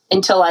one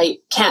until I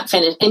can't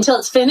finish, until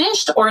it's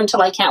finished, or until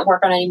I can't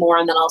work on it anymore,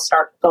 and then I'll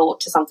go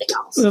to something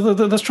else.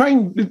 Let's try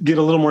and get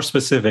a little more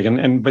specific.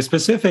 And by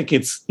specific,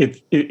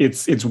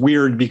 it's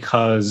weird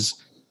because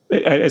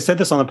I said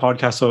this on the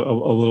podcast a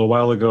little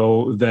while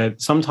ago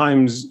that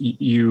sometimes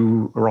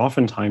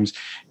oftentimes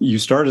you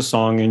start a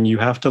song and you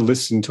have to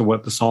listen to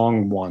what the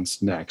song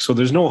wants next. So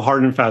there's no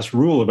hard and fast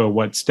rule about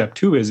what step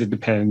 2 is. It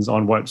depends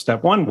on what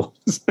step 1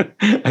 was.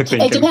 I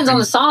think it depends on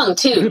the song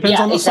too. It depends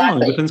on the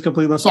song. It depends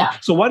completely on the song. Yeah.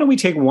 So why don't we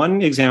take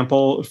one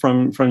example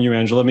from you,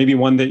 Angela? Maybe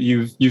one that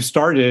you've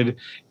started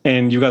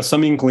and you got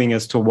some inkling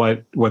as to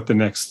what the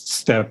next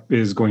step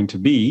is going to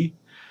be.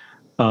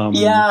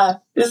 Yeah,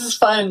 this is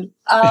fun.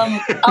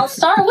 I'll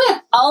start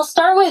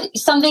with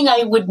something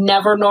I would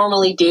never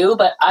normally do,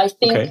 but I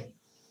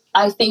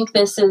think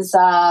this is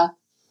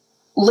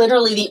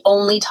literally the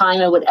only time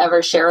I would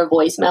ever share a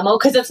voice memo,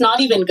 because it's not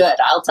even good.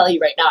 I'll tell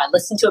you right now. I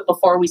listened to it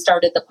before we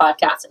started the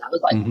podcast, and I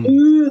was like,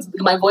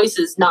 my voice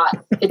is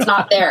not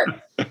there.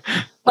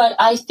 But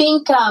I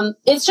think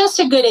it's just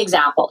a good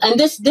example. And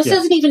this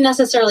isn't even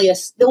necessarily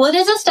it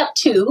is a step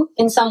 2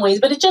 in some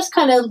ways, but it just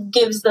kind of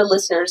gives the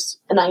listeners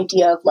an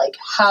idea of like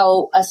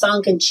how a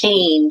song can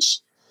change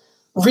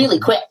really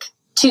quick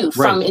too,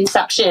 from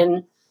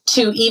inception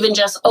to even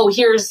just,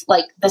 here's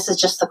like, this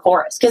is just the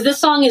chorus. Because this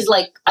song is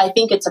like, I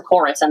think it's a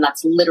chorus, and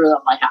that's literally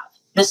all I have.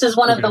 This is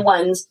one of the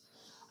ones.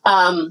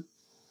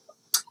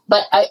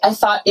 But I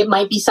thought it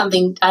might be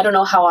something, I don't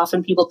know how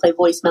often people play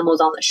voice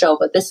memos on the show,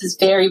 but this is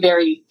very,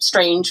 very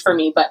strange for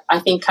me, but I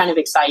think kind of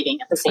exciting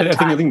at the same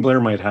time. I think Blair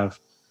might have,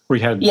 where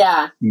he had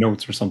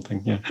notes or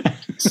something. Yeah.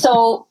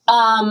 So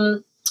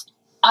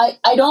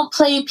I don't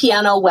play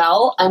piano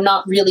well. I'm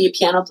not really a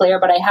piano player,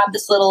 but I had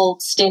this little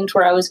stint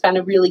where I was kind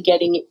of really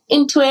getting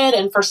into it.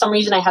 And for some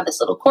reason, I had this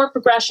little chord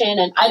progression,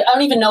 and I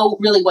don't even know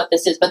really what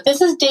this is, but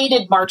this is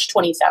dated March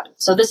 27th.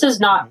 So this is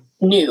not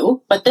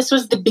new, but this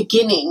was the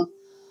beginning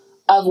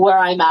of where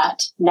I'm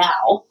at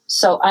now.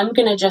 So I'm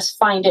going to just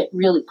find it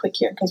really quick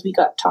here, because we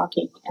got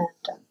talking,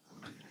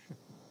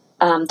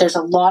 and there's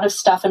a lot of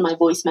stuff in my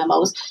voice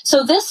memos.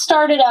 So this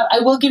started out, I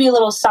will give you a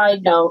little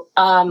side note.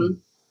 Well,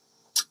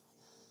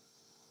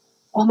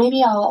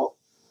 maybe I'll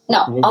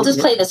just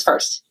play this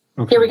first.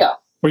 Okay. Here we go.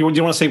 Do you want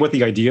to say what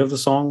the idea of the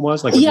song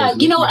was? Like, I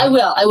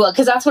will,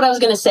 because that's what I was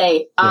going to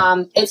say.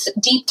 Yeah. It's a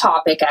deep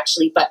topic,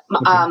 actually, but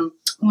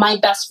my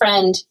best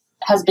friend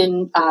has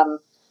been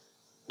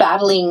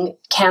battling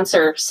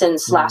cancer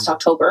since last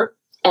October,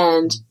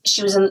 and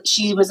she was in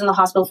the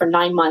hospital for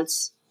 9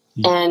 months,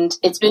 and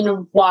it's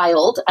been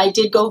wild. I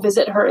did go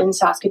visit her in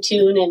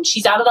Saskatoon, and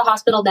she's out of the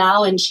hospital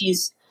now, and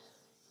she's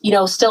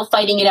still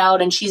fighting it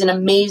out, and she's an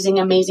amazing,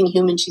 amazing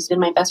human. She's been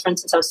my best friend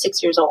since I was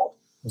 6 years old.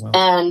 Wow.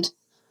 And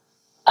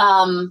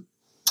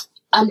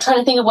I'm trying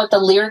to think of what the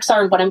lyrics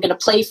are and what I'm going to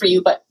play for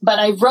you. But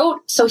I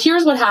wrote, so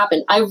here's what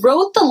happened. I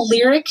wrote the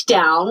lyric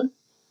down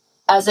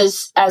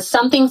as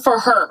something for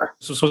her.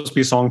 So it's supposed to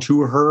be a song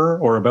to her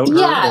or about her?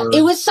 Yeah, or?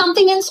 It was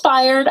something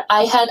inspired.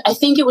 I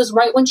think it was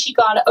right when she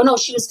got, oh no,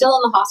 she was still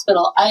in the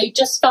hospital. I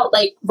just felt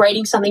like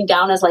writing something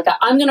down as like,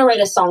 I'm going to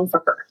write a song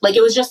for her. Like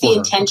it was just the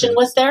intention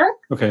was there.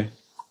 Okay.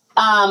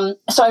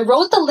 So I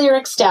wrote the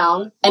lyrics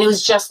down and it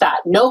was just that.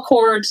 No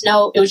chords,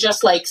 it was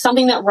just like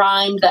something that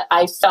rhymed that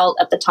I felt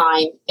at the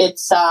time.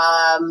 It's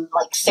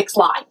like 6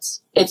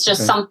 lines. It's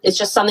just it's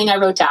just something I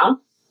wrote down.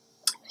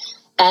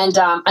 And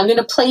I'm going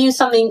to play you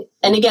something.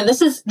 And again,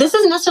 this isn't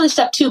necessarily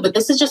step 2, but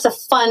this is just a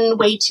fun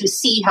way to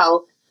see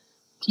how,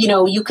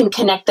 you can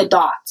connect the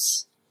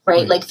dots,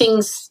 right? Like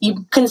things,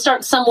 you can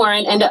start somewhere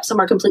and end up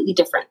somewhere completely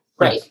different,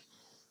 right? Yes.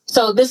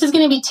 So this is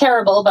going to be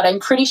terrible, but I'm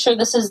pretty sure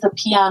this is the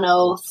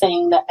piano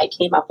thing that I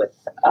came up with.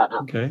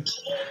 Okay.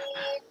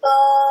 Keep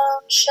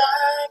on shining,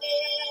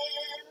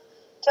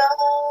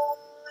 don't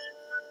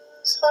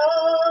lose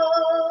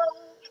hope.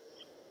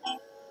 You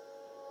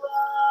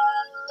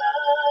are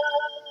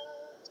loved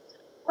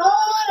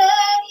more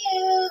than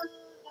you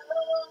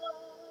know.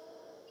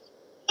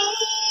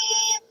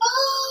 Keep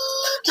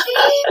on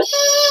dreaming.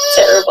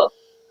 Terrible.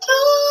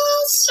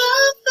 Don't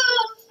stop the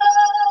fight.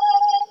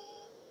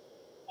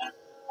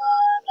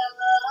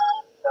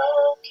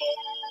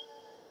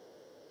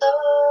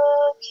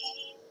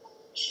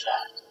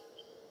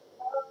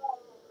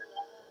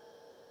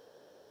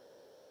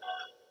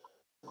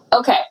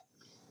 Okay,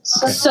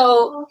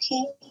 so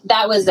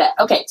that was it.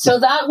 Okay, so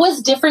that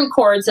was different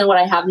chords than what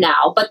I have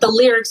now, but the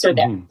lyrics are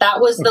there. Mm-hmm.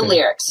 That was the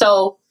lyric.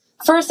 So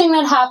first thing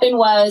that happened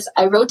was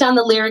I wrote down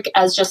the lyric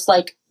as just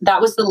like, that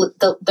was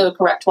the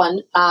correct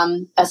one,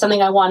 as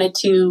something I wanted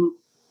to,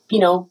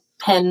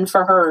 pen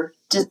for her,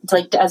 just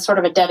like as sort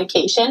of a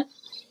dedication.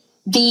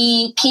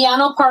 The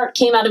piano part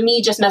came out of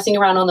me just messing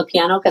around on the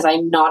piano because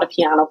I'm not a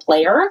piano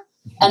player.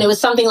 And it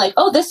was something like,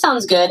 oh, this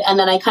sounds good. And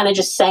then I kind of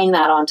just sang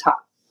that on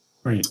top.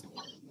 Right.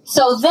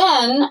 So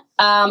then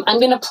I'm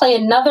going to play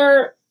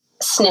another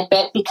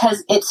snippet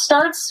because it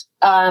starts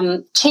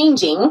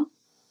changing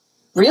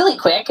really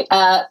quick,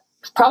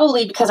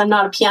 probably because I'm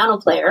not a piano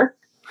player.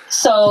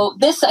 So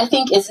this, I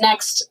think, is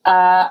next.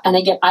 And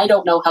again, I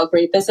don't know how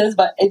great this is,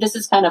 but this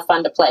is kind of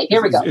fun to play.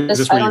 Here we go. Is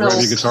this where you grab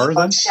your guitar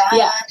then?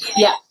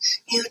 Yeah.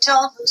 You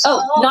don't lose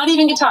hope, not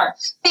even guitar.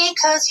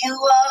 Because you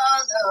are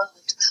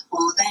loved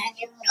more than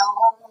you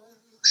know.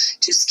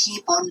 Just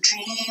keep on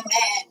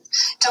dreaming.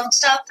 Don't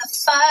stop the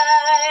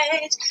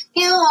fight.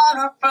 You are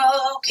not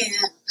broken,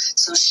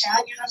 so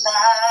shine your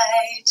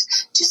light.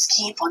 Just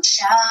keep on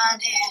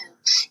shining.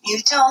 You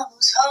don't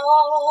lose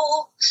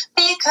hope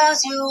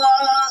because you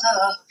are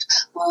loved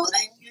more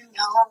than you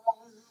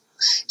know.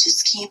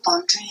 Just keep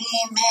on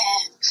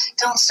dreaming.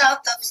 Don't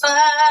stop the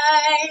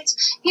fight.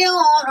 You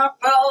are not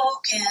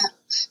broken,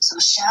 so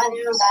shine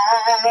your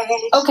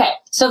light. Okay,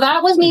 so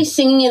that was me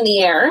singing in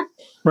the air.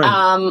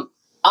 Right.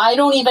 I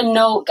don't even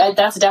know.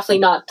 That's definitely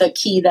not the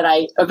key that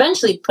I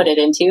eventually put it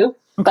into. Okay.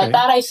 But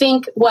that, I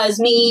think, was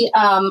me.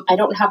 I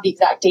don't have the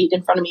exact date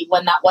in front of me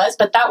when that was.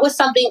 But that was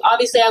something,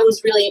 obviously, I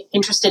was really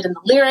interested in the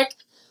lyric.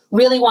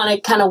 Really want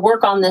to kind of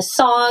work on this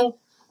song.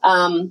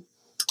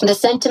 The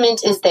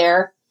sentiment is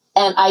there.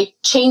 And I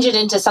change it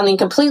into something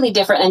completely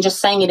different and just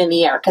sang it in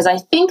the air. Because I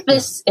think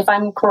this, if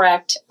I'm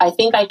correct, I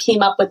think I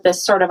came up with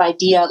this sort of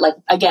idea, like,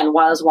 again,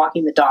 while I was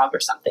walking the dog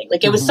or something.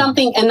 Like, it was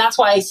something, and that's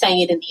why I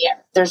sang it in the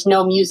air. There's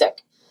no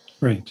music.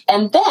 Right.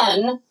 And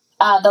then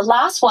the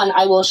last one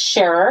I will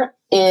share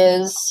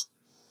is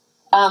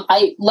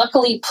I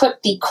luckily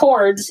put the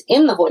chords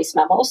in the voice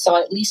memo,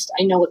 so at least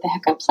I know what the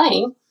heck I'm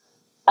playing.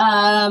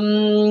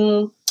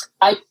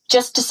 I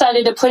just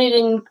decided to put it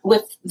in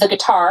with the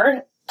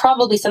guitar,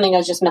 probably something I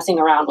was just messing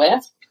around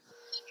with.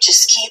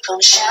 Just keep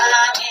on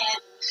shining,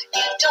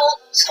 you don't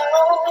lose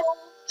hope,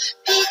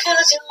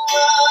 because you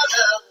are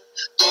loved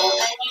more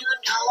than you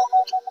know.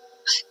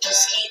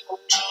 Just keep on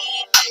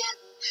dreaming,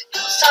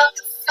 don't stop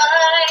the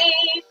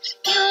fight.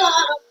 You are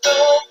not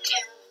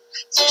broken,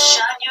 so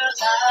shine your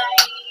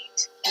light.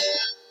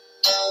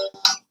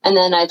 And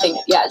then I think,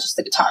 just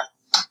the guitar.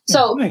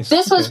 So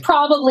this was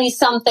probably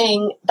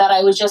something that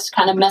I was just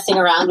kind of messing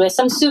around with.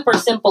 Some super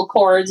simple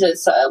chords.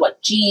 It's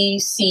G,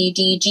 C,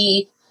 D,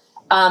 G.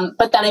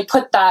 But then I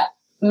put that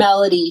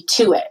melody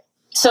to it.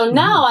 So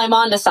now I'm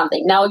onto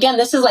something. Now, again,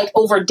 this is like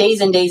over days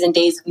and days and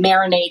days of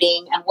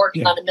marinating and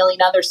working on a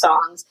million other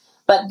songs.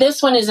 But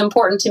this one is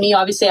important to me.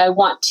 Obviously, I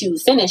want to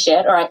finish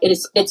it, or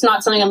it's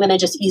not something I'm going to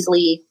just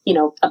easily,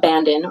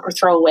 abandon or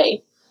throw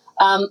away.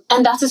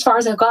 And that's as far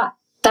as I've got.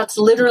 That's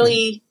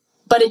literally,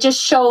 but it just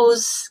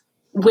shows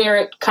where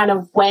it kind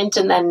of went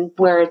and then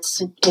where it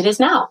is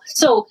now.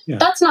 So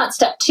that's not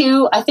step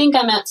 2. I think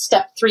I'm at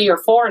step 3 or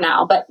 4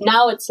 now, but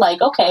now it's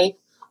like, okay,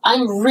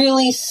 I'm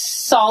really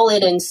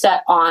solid and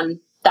set on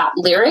that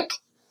lyric.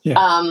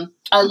 Yeah.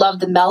 I love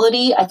the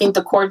melody. I think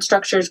the chord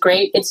structure is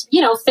great. It's,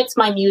 fits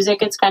my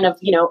music. It's kind of,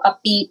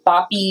 upbeat,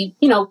 boppy,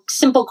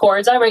 simple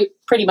chords. I write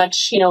pretty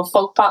much,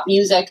 folk pop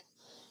music.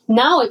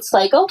 Now it's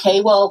like,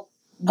 okay, well,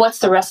 what's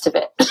the rest of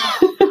it?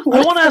 I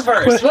want to ask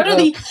a question. What are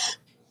the...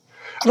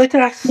 I'd like to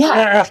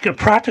ask a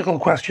practical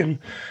question.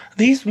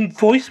 These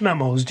voice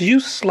memos, do you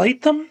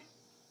slate them?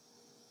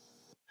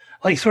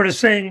 Like sort of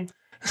saying,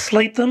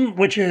 slate them,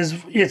 which is,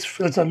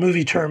 it's a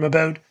movie term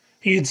about,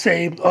 you'd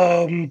say,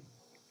 the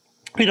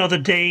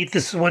date,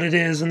 this is what it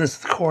is, and this is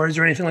the chords,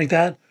 or anything like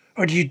that?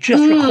 Or do you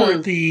just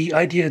record the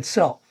idea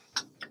itself?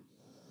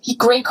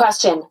 Great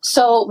question.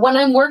 So when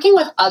I'm working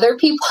with other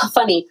people,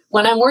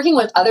 when I'm working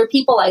with other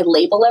people, I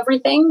label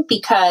everything,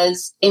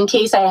 because in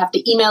case I have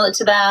to email it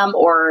to them,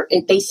 or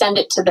if they send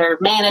it to their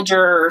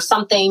manager or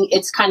something,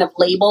 it's kind of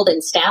labeled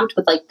and stamped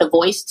with like the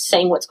voice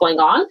saying what's going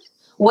on.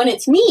 When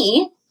it's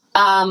me,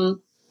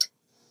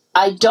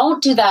 I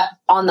don't do that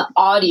on the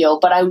audio,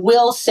 but I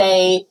will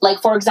say,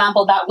 like, for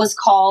example, that was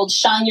called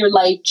Shine Your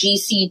Light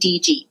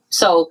GCDG.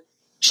 So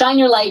Shine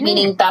Your Light,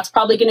 meaning that's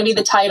probably going to be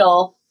the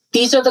title.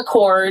 These are the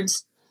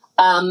chords.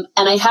 And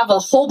I have a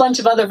whole bunch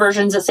of other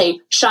versions that say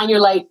Shine Your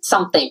Light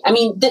something. I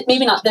mean,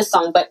 maybe not this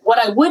song, but what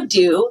I would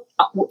do,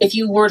 if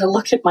you were to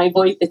look at my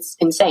voice, it's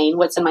insane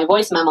what's in my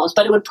voice memos,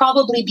 but it would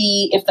probably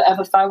be, if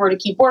I were to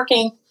keep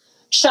working,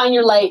 Shine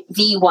Your Light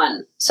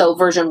V1, so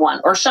version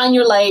 1, or Shine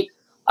Your Light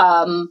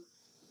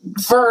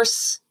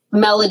verse,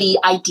 melody,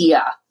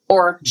 idea,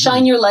 or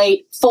Shine Your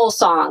Light full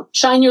song,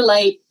 Shine Your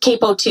Light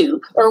capo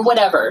 2, or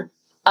whatever.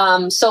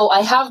 So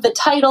I have the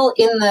title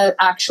in the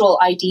actual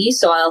ID,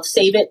 so I'll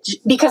save it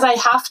because I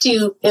have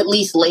to at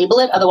least label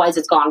it. Otherwise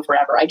it's gone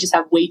forever. I just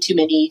have way too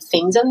many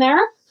things in there.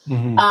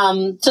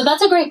 So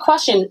that's a great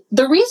question.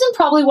 The reason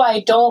probably why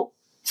I don't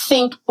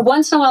think,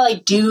 once in a while I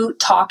do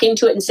talk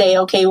into it and say,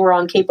 okay, we're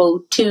on capo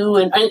 2.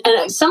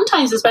 And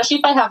sometimes, especially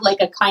if I have like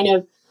a kind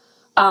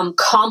of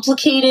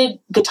complicated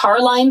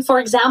guitar line, for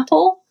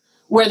example,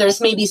 where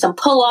there's maybe some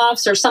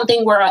pull-offs or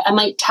something where I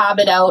might tab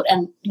it out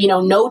and,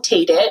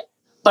 notate it,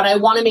 but I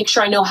want to make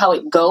sure I know how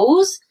it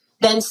goes.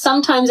 Then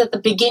sometimes at the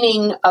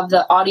beginning of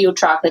the audio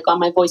track, like on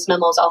my voice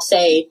memos, I'll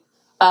say,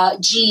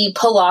 G,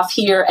 pull off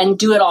here, and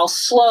do it all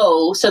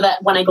slow so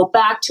that when I go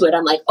back to it,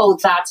 I'm like, oh,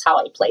 that's how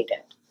I played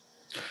it.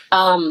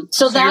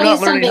 So that is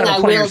something I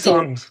will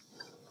do.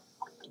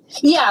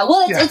 Yeah,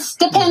 well, it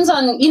depends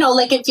on,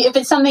 like if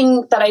it's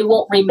something that I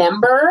won't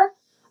remember.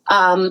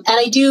 And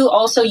I do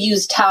also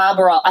use tab,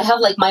 or I have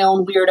like my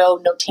own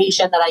weirdo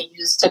notation that I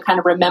use to kind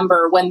of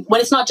remember when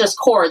it's not just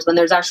chords, when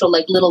there's actual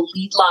like little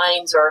lead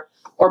lines or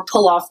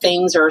pull off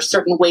things or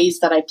certain ways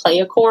that I play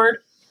a chord.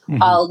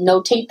 I'll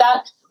notate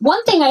that.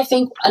 One thing I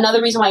think,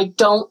 another reason why I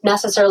don't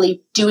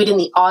necessarily do it in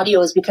the audio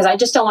is because I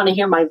just don't want to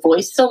hear my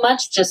voice so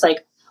much. Just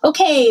like,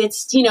 okay,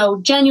 it's,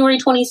 January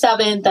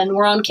 27th and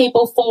we're on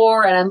capo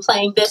 4 and I'm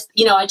playing this,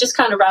 I just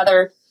kind of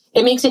rather,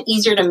 it makes it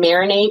easier to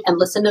marinate and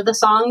listen to the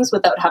songs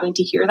without having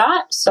to hear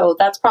that. So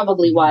that's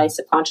probably why,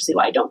 subconsciously,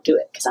 why I don't do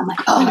it. Because I'm like,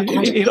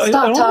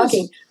 stop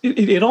talking.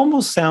 It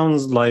almost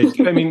sounds like,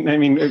 I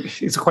mean,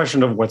 it's a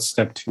question of what's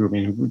step 2. I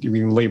mean, you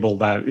can label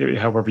that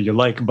however you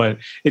like, but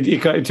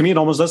to me, it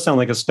almost does sound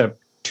like a step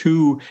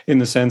 2 in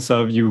the sense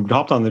of you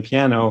hopped on the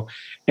piano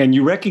and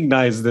you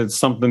recognize that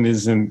something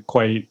isn't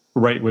quite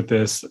right with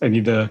this. I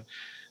need to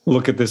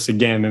look at this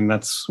again, and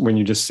that's when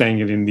you just sang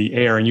it in the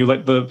air, and you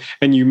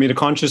made a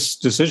conscious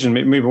decision.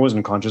 Maybe it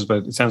wasn't conscious,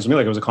 but it sounds to me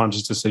like it was a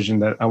conscious decision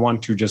that I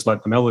want to just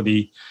let the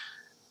melody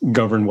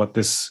govern what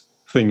this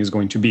thing is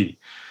going to be.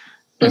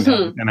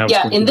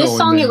 In this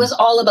song, it was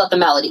all about the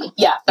melody.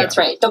 Yeah, that's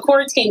right. The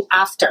chords came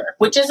after,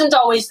 which isn't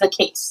always the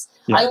case.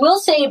 Yeah. I will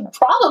say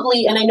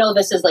probably, and I know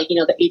this is like,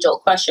 the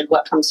age-old question,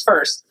 what comes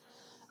first?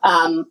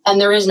 And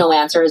there is no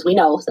answer, as we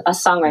know.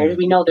 As songwriters,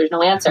 we know there's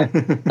no answer.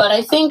 But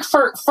I think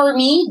for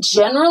me,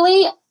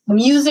 generally,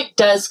 music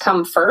does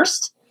come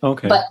first.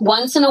 Okay. But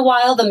once in a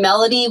while, the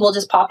melody will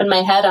just pop in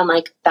my head. I'm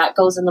like, that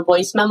goes in the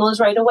voice memos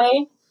right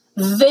away.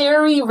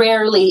 Very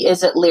rarely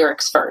is it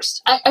lyrics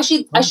first. I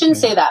shouldn't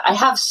say that. I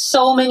have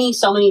so many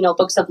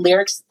notebooks of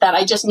lyrics that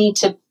I just need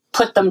to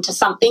put them to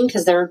something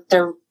because they're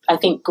I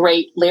think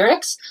great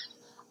lyrics.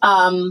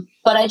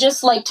 But I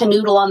just like to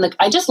noodle on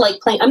I just like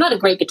playing. I'm not a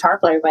great guitar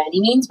player by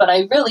any means, but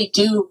I really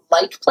do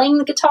like playing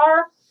the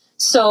guitar.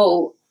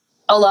 So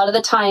a lot of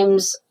the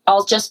times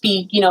I'll just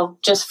be,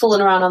 just fooling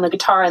around on the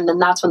guitar. And then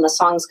that's when the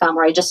songs come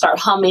where I just start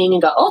humming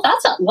and go, oh,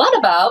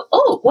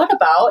 what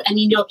about? And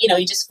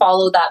you just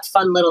follow that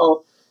fun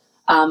little,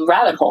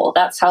 rabbit hole.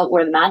 That's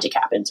where the magic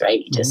happens, right?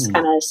 You just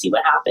kind of see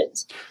what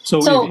happens. So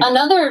sorry,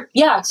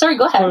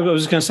 go ahead. I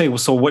was just going to say,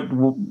 so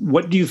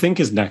what do you think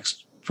is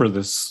next for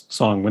this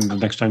song when the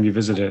next time you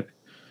visit it?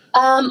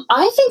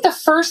 I think the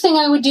first thing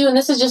I would do, and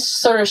this is just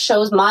sort of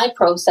shows my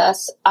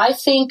process, I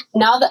think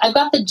now that I've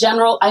got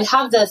I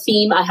have the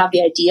theme, I have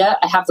the idea,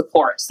 I have the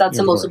chorus. That's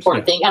the most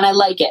important thing, and I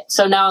like it.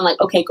 So now I'm like,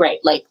 okay,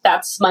 great. Like,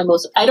 that's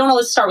I don't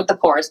always start with the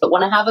chorus, but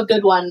when I have a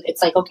good one,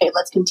 it's like, okay,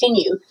 let's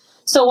continue.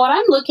 So what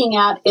I'm looking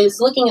at is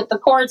looking at the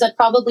chords. I'd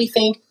probably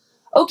think,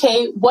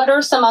 okay, what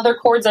are some other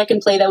chords I can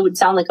play that would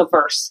sound like a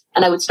verse?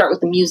 And I would start with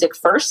the music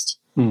first.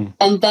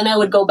 And then I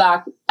would go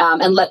back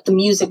and let the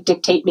music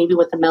dictate maybe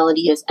what the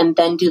melody is, and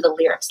then do the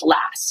lyrics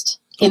last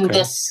in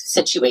this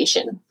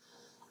situation.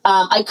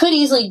 I could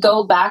easily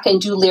go back and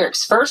do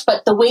lyrics first,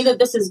 but the way that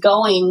this is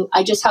going,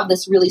 I just have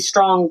this really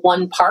strong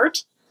one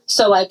part.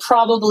 So I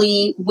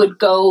probably would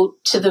go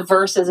to the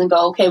verses and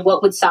go, okay,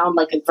 what would sound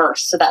like a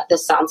verse so that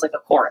this sounds like a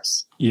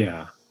chorus?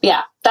 Yeah.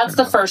 Yeah, that's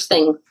the first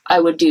thing I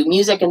would do,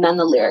 music and then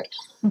the lyric.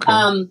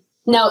 Okay.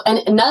 Now,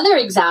 another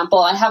example,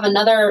 I have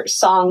another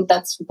song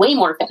that's way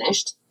more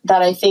finished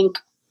that I think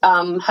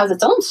has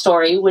its own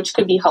story, which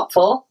could be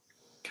helpful.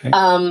 Okay.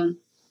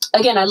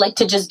 Again, I like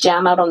to just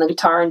jam out on the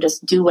guitar and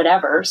just do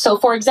whatever. So,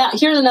 for example,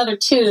 here's another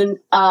tune.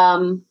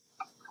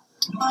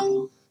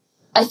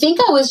 I think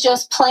I was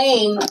just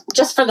playing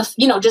just for the,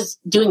 just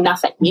doing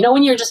nothing.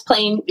 When you're just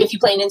playing, if you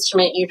play an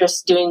instrument, you're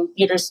just noodling,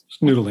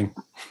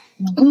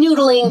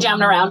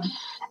 jamming around.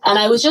 And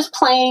I was just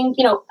playing,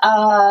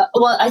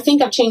 I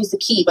think I've changed the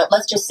key, but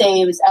let's just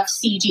say it was F,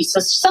 C, G. So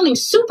something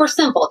super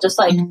simple, just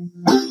like.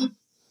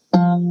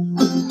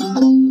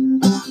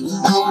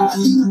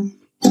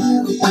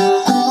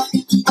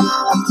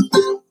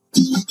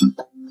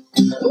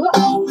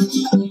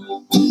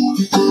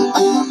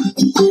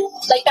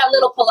 Like that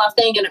little pull-off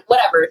thing and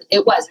whatever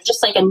it was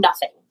just like a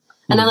nothing.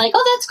 And I'm like,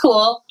 oh, that's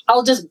cool.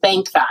 I'll just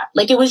bank that.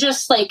 Like, it was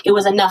just like, it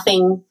was a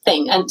nothing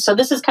thing. And so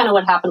this is kind of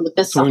what happened with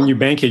this song. So when you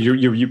bank it,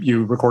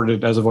 you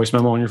recorded it as a voice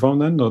memo on your phone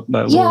then?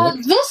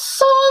 This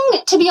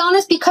song, to be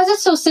honest, because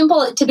it's so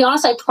simple, to be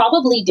honest, I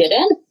probably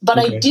didn't. But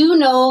okay. I do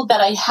know that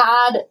I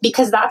had,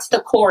 because that's the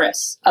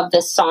chorus of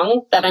this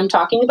song that I'm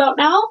talking about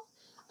now.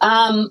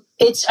 I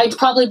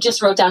probably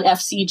just wrote down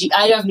F, C, G.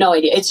 I have no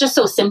idea. It's just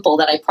so simple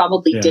that I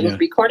probably didn't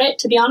record it,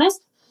 to be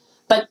honest.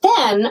 But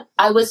then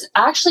I was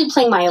actually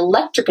playing my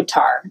electric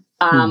guitar,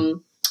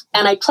 and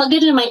I plugged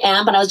it into my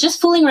amp, and I was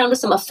just fooling around with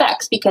some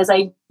effects because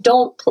I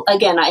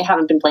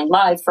haven't been playing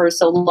live for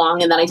so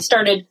long. And then I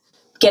started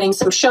getting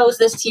some shows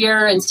this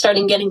year and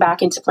starting getting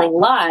back into playing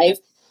live.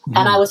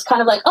 And I was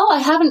kind of like, oh, I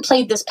haven't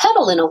played this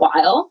pedal in a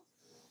while.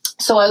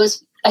 So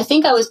I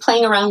think I was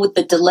playing around with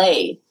the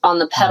delay on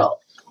the pedal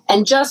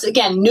and just,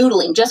 again,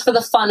 noodling just for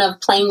the fun of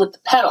playing with the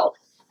pedal.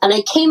 And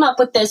I came up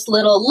with this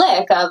little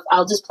lick of,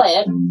 I'll just play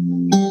it.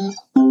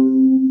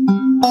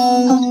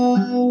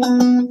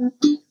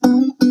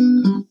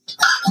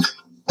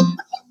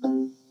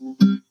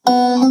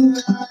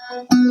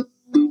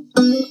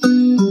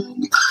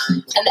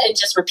 And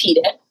just repeat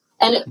it.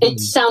 And it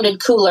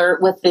sounded cooler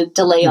with the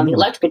delay on the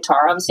electric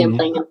guitar. Obviously, I'm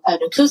playing an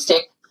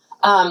acoustic.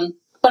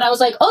 But I was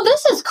like, oh,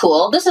 this is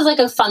cool. This is like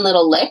a fun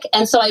little lick.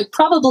 And so I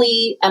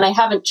probably, and I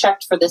haven't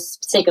checked for the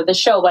sake of the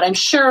show, but I'm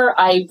sure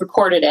I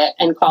recorded it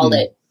and called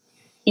it,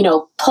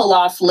 pull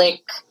off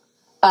lick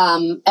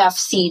F,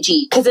 C,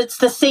 G, because it's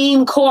the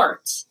same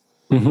chords.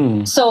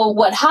 So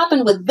what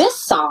happened with this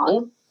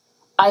song,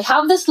 I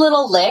have this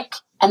little lick,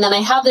 and then I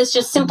have this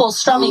just simple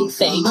strumming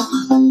thing.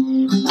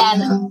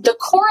 And the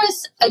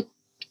chorus,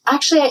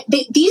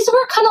 these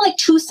were kind of like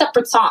two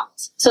separate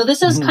songs. So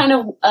this is kind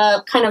of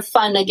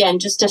fun, again,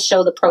 just to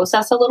show the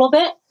process a little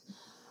bit.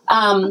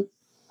 To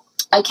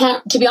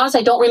be honest,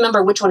 I don't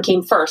remember which one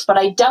came first, but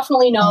I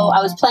definitely know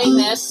I was playing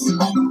this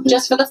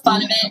just for the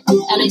fun of it,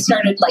 and I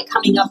started like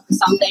coming up with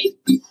something.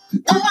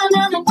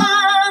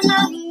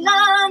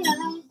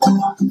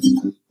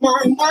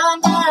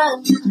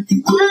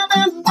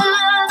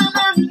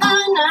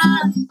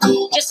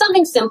 Just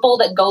something simple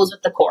that goes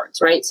with the chords,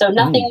 right? So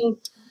nothing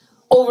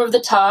over the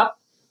top,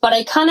 but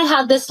I kind of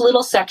had this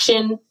little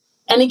section,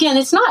 and again,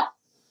 it's not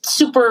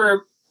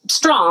super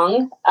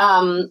strong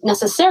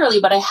necessarily,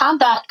 but I had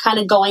that kind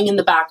of going in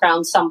the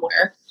background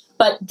somewhere.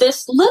 But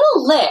this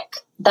little lick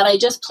that I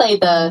just played,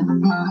 the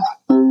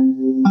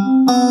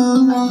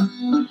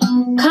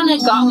kind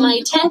of got my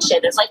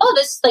attention. It's like, oh,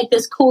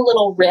 this cool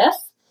little riff.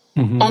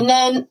 And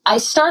then I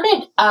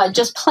started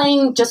just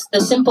playing just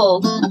the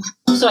simple,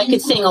 so I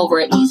could sing over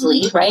it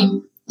easily, right?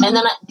 And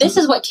then this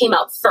is what came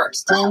out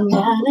first. And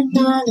then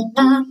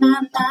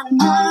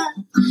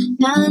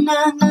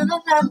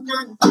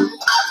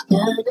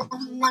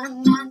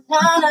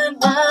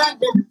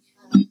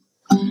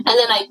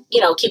I,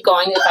 keep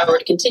going if I were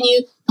to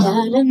continue.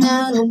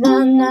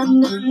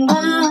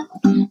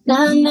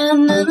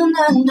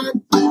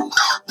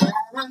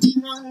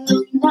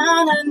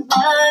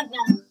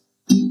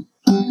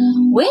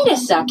 Wait a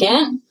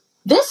second.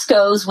 This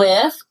goes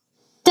with.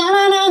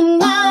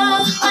 And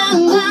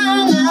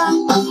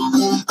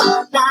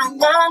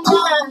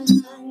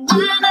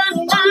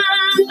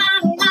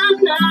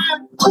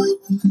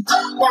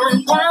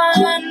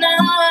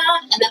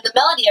then the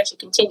melody actually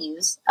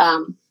continues,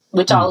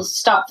 which I'll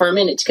stop for a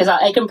minute because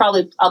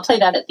I'll play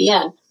that at the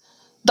end.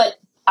 But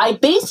I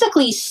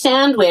basically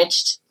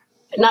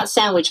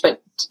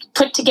but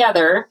put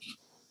together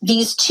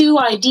these two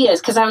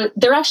ideas because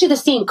they're actually the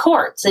same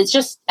chords. It's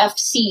just F,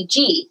 C,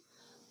 G.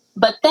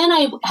 But then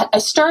I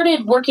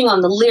started working on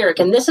the lyric,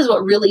 and this is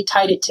what really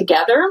tied it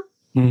together.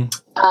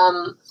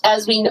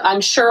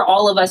 I'm sure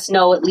all of us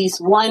know at least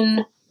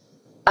one.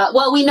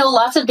 We know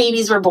lots of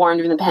babies were born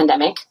during the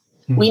pandemic.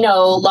 We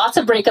know lots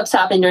of breakups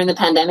happened during the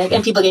pandemic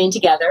and people getting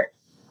together.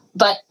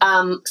 But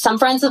some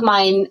friends of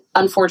mine,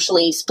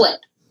 unfortunately,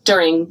 split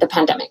during the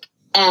pandemic.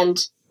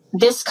 And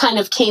this kind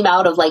of came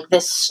out of like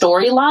this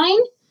storyline.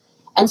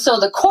 And so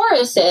the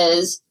chorus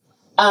is,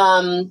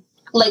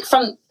 like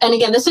from, and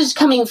again, this is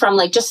coming from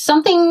like just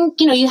something,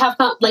 you know, you have,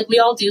 like we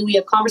all do, we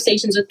have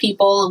conversations with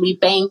people and we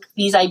bank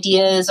these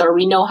ideas, or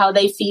we know how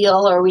they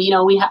feel, or we, you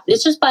know, we have,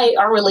 it's just by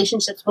our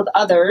relationships with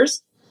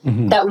others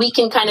that we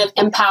can kind of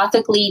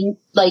empathically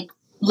like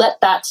let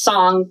that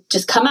song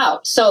just come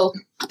out. So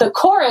the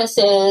chorus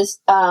is,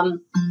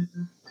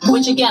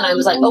 which again, I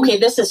was like, okay,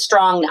 this is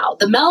strong now.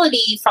 The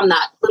melody from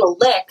that little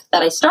lick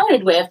that I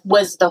started with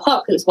was the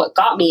hook, is what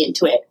got me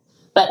into it.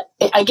 But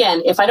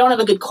again, if I don't have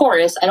a good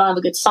chorus, I don't have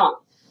a good song.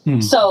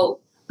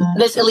 So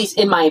this, at least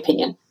in my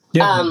opinion.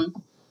 Yeah.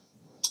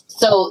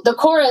 So the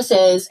chorus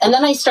is, and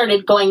then I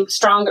started going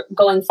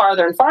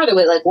farther and farther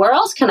with like, where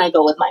else can I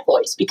go with my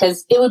voice?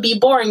 Because it would be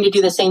boring to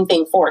do the same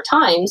thing 4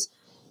 times.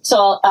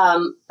 So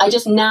I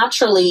just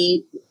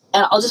naturally,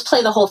 and I'll just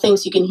play the whole thing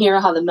so you can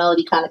hear how the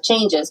melody kind of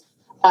changes.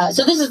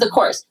 So this is the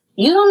chorus.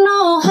 You don't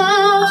know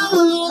how to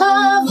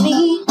love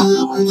me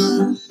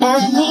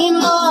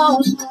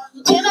anymore.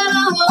 Giving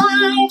our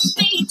lives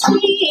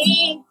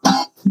between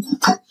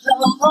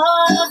the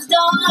world's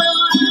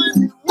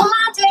doors.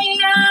 One day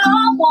I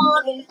don't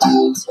want it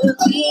to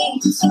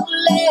be too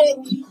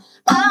late.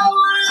 I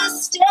want to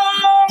stay.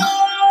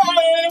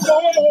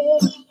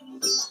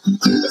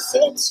 Is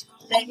it too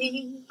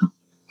late?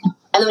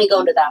 And then we go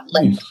into that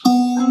lick.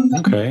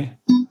 Okay.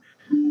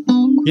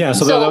 Yeah,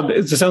 so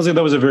it sounds like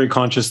that was a very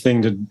conscious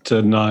thing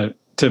to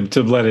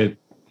let it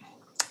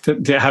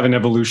to have an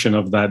evolution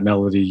of that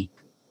melody.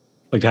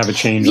 Like to have a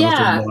change on the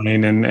third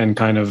line and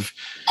kind of,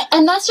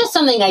 and that's just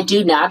something I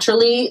do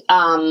naturally.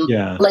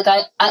 Like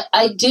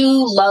I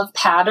do love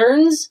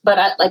patterns,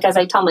 but like as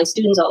I tell my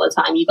students all the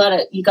time, you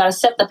gotta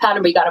set the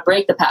pattern, but you gotta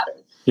break the pattern.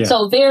 Yeah.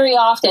 So very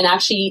often,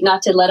 actually,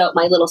 not to let out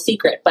my little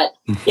secret, but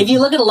if you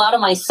look at a lot of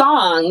my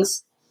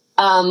songs,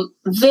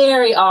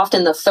 very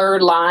often the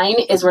third line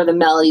is where the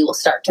melody will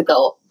start to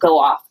go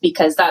off,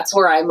 because that's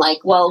where I'm like,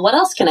 well, what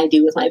else can I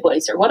do with my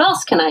voice, or what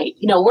else can I,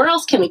 where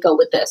else can we go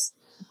with this?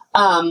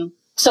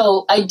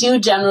 So I do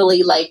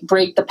generally like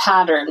break the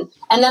pattern.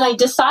 And then I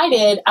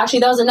decided, actually,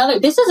 that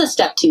was this is a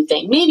step 2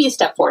 thing, maybe a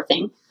step 4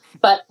 thing.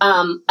 But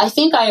I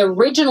think I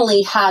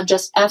originally had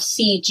just F,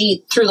 C,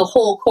 G through the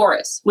whole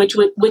chorus, which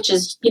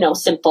is,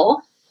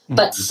 simple.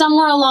 But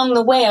somewhere along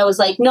the way, I was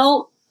like,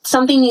 no,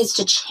 something needs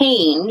to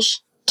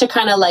change to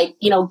kind of like,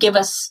 give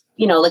us,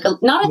 like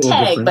not a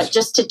tag, difference, but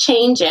just to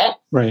change it.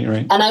 Right.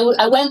 And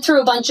I went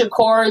through a bunch of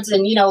chords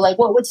and, like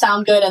what would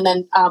sound good. And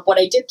then what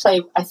I did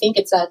play, I think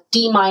it's a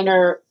D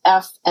minor,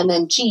 F, and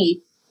then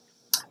G.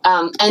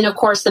 And of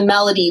course the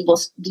melody will,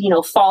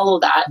 follow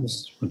that.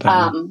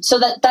 So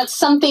that's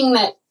something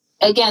that,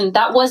 again,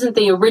 that wasn't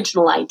the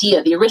original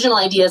idea. The original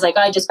idea is like,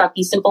 I just got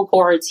these simple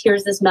chords.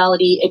 Here's this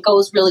melody. It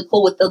goes really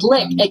cool with the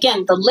lick.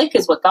 Again, the lick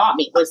is what got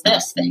me, was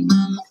this thing.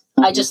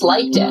 I just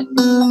liked it.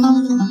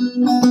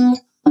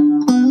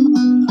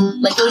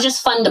 Like, it was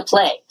just fun to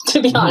play,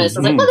 to be honest. I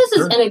was like, well, this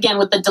is, and again,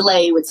 with the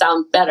delay, it would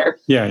sound better.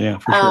 Yeah,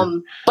 for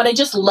sure. But I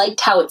just liked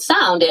how it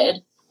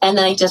sounded, and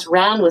then I just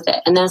ran with it.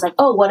 And then I was like,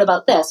 oh, what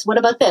about this? What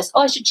about this?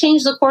 Oh, I should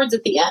change the chords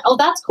at the end. Oh,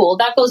 that's cool.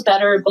 That goes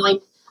better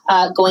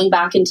going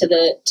back into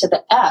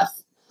the F.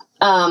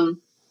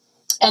 And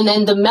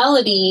then the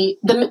melody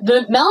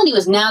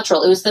was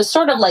natural. It was the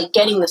sort of like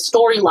getting the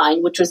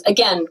storyline, which was,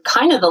 again,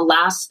 kind of the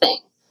last thing.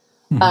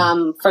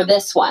 For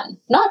this one,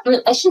 not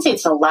really, I shouldn't say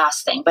it's the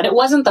last thing, but it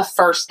wasn't the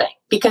first thing,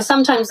 because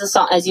sometimes the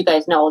song, as you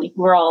guys know,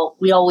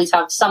 we always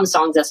have some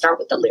songs that start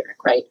with the lyric,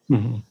 right?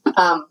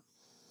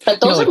 But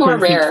those are more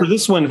rare. For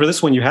this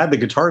one, you had the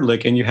guitar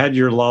lick and you had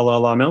your la la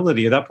la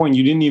melody. At that point,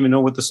 you didn't even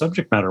know what the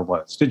subject matter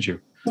was, did you?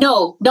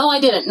 No, I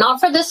didn't. Not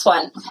for this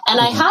one.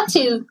 And I had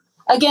to,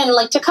 again,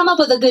 like to come up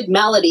with a good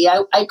melody.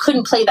 I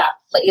couldn't play that,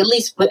 like, at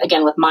least with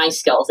my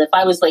skills. If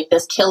I was like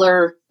this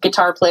killer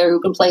guitar player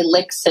who can play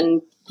licks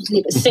and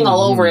sing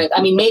all over it,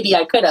 I mean, maybe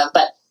I could have,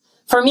 but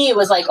for me, it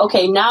was like,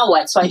 okay, now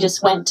what? So I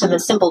just went to the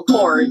simple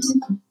chords,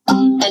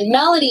 and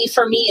melody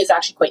for me is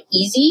actually quite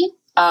easy.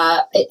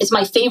 It's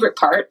my favorite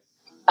part.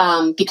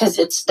 Because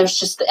there's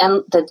just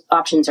the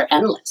options are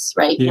endless,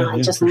 right? I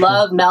just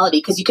love melody,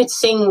 because you could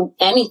sing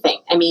anything.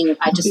 I mean,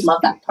 I just love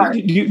that part. Do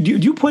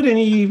you put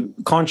any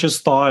conscious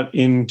thought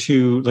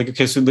into, like,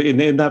 okay, so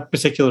in that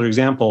particular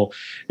example,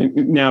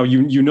 now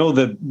you know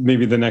that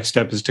maybe the next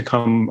step is to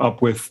come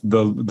up with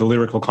the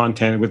lyrical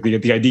content, with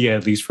the idea,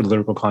 at least, for the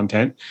lyrical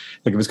content,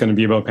 like if it's going to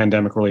be about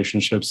pandemic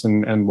relationships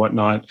and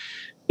whatnot.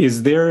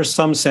 Is there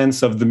some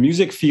sense of the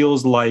music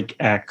feels like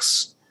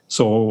X,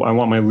 so I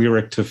want my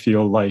lyric to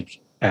feel like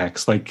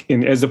X, like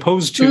as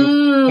opposed to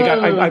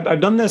like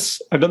I've done this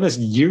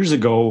years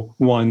ago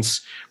once,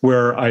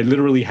 where I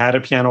literally had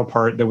a piano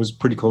part that was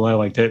pretty cool. I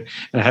liked it,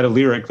 and I had a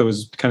lyric that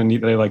was kind of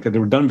neat that I liked it. They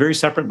were done very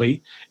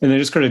separately, and I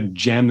just kind of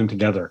jammed them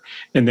together.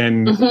 And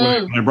then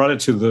when I brought it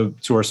to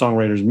our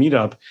songwriters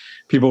meetup,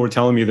 people were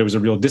telling me there was a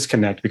real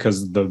disconnect,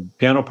 because the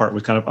piano part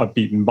was kind of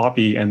upbeat and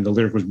boppy, and the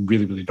lyric was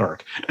really, really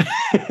dark.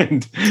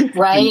 and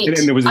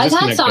there was a I've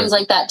had songs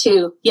like that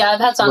too. Yeah, I've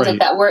had songs like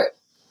that where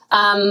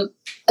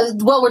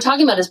What we're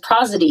talking about is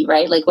prosody,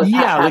 right? Like what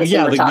Pat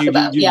were talking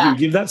about. You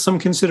give that some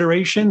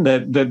consideration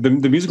that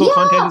the musical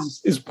content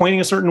is pointing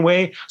a certain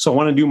way. So I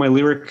want to do my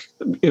lyric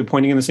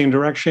pointing in the same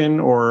direction,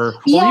 or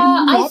even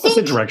the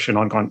opposite direction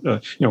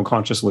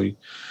consciously.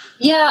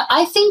 Yeah,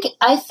 I think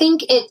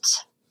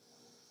it,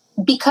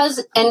 because,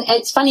 and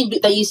it's funny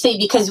that you say,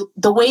 because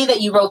the way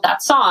that you wrote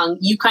that song,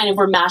 you kind of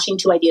were mashing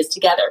two ideas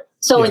together.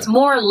 So it's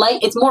more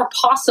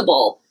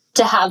possible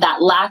to have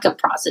that lack of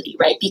prosody,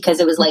 right? Because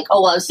it was like,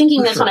 oh, well, I was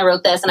thinking this when I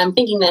wrote this, and I'm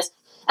thinking this.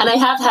 And I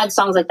have had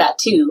songs like that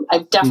too.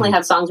 I've definitely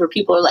had songs where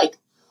people are like,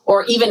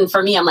 or even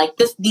for me, I'm like,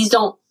 these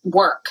don't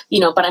work,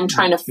 but I'm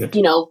trying to,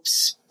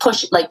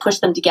 push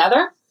them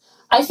together.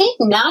 I think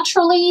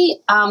naturally,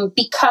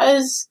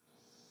 because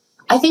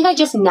I think I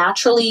just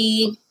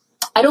naturally,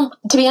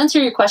 to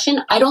answer your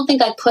question, I don't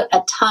think I put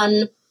a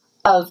ton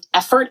of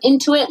effort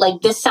into it.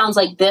 Like, this sounds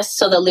like this,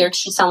 so the lyrics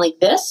should sound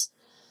like this.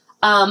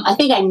 I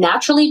think I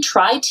naturally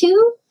try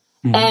to.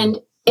 And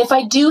if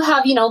I do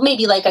have,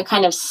 maybe like a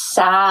kind of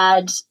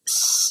sad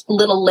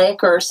little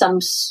lick or some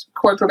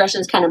chord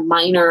progressions kind of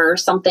minor or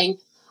something,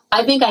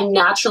 I think I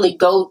naturally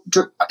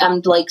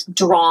I'm like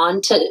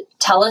drawn to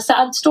tell a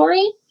sad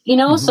story,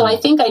 So I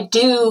think I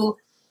do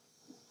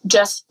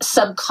just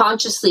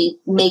subconsciously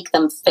make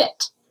them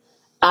fit.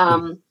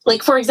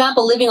 Like, for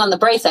example, Living on the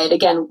Bright Side,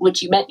 again,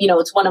 which you meant,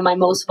 it's one of my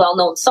most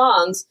well-known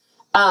songs.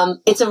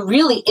 It's a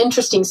really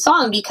interesting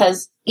song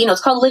because,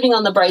 it's called Living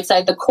on the Bright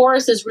Side. The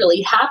chorus is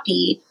really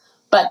happy,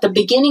 but the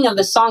beginning of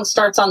the song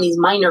starts on these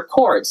minor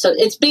chords. So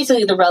it's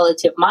basically the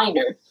relative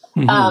minor.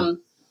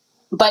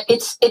 But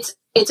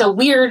it's a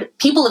weird,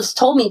 people have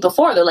told me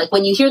before, they're like,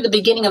 when you hear the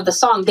beginning of the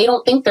song, they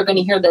don't think they're going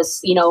to hear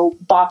this,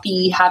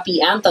 boppy,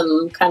 happy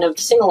anthem kind of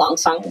sing-along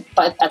song,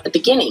 but at the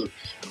beginning,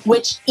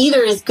 which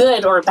either is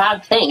good or a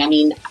bad thing. I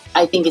mean,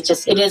 I think it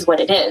is what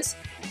it is.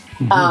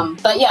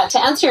 But yeah, to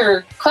answer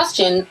your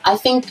question, I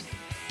think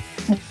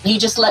you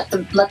just let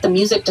the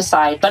music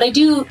decide. But I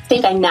do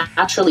think I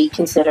naturally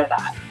consider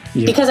that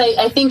because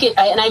I think it,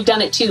 and I've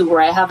done it too,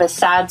 where I have a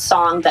sad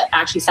song that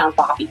actually sounds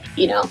boppy,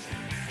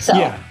 So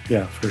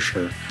yeah, for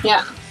sure.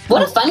 Yeah.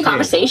 What a fun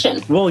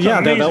conversation. Well,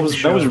 yeah, that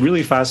was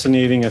really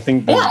fascinating. I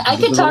think. Yeah, I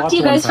could talk to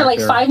you guys for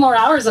like 5 more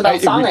hours about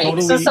songwriting.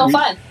 This is so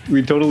fun.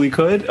 We totally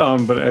could,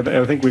 but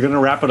I think we're going to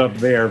wrap it up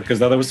there because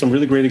that was some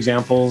really great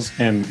examples,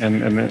 and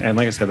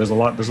like I said, there's a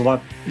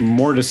lot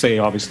more to say,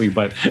 obviously,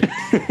 but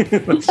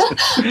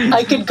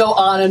I could go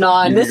on and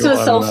on. This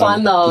was so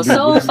fun, though.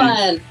 So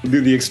fun. We'll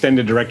do the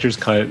extended director's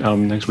cut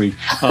next week.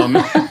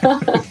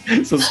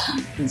 So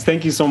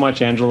thank you so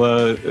much,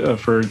 Angela,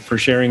 for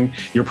sharing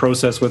your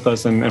process with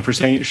us and for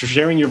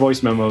sharing your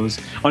voice memos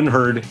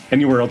unheard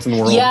anywhere else in the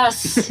world.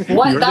 Yes,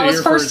 that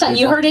was first time.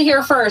 You heard it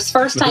here first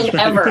time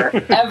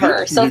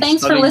ever. So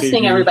thanks for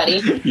listening,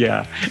 everybody.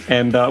 Yeah,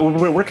 and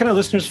where can our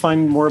listeners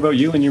find more about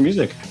you and your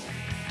music?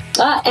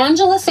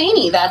 Angela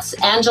Saini. That's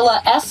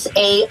Angela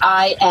SAINI.com.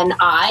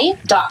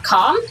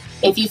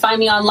 If you find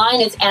me online,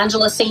 it's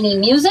Angela Saini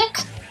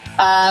Music.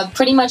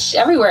 Pretty much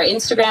everywhere: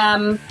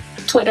 Instagram,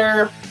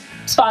 Twitter,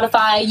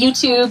 Spotify,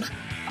 YouTube,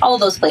 all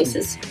of those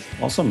places.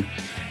 Awesome.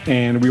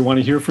 And we want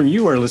to hear from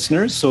you, our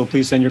listeners. So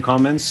please send your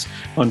comments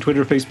on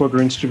Twitter, Facebook, or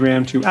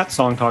Instagram to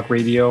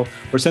 @SongTalkRadio,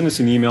 or send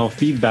us an email,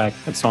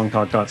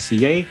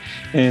 feedback@songtalk.ca.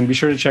 And be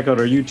sure to check out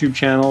our YouTube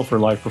channel for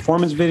live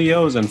performance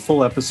videos and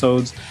full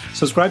episodes.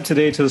 Subscribe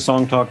today to the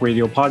Song Talk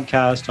Radio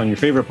podcast on your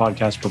favorite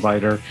podcast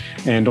provider.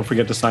 And don't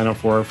forget to sign up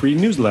for our free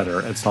newsletter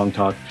at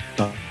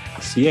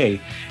songtalk.ca.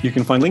 You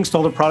can find links to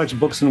all the products,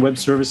 books, and web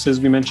services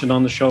we mentioned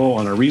on the show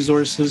on our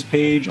resources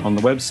page on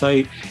the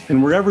website.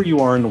 And wherever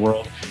you are in the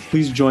world,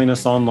 please join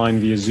us online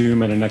via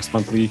Zoom at our next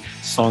monthly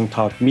Song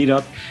Talk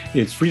meetup.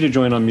 It's free to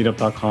join on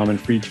meetup.com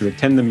and free to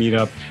attend the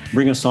meetup,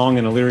 bring a song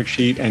and a lyric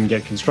sheet, and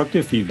get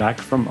constructive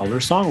feedback from other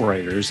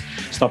songwriters.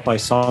 Stop by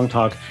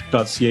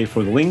songtalk.ca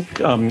for the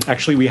link.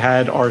 Actually, we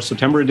had our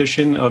September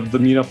edition of the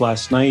meetup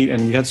last night,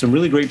 and we had some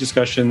really great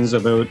discussions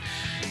about,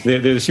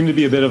 there seemed to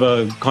be a bit of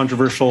a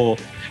controversial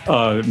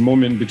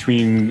moment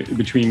between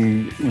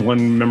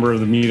one member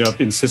of the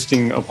meetup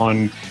insisting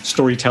upon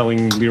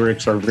storytelling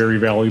lyrics are very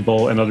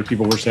valuable, and other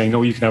people were saying,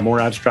 no, you can have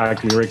more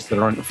abstract lyrics that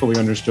aren't fully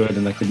understood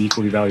and that could be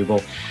equally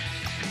valuable.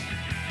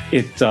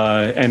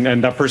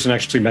 And that person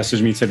actually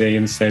messaged me today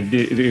and said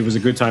it was a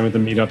good time at the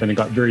meetup and it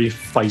got very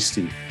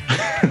feisty.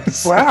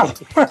 Wow.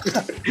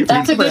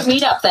 That's a good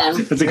meetup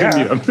then. That's a good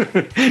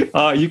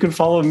meetup. You can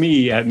follow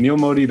me at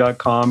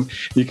neilmodi.com.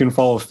 You can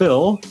follow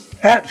Phil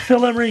at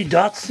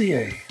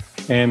philemery.ca.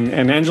 And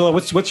Angela,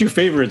 what's your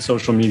favorite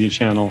social media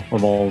channel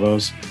of all of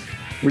those?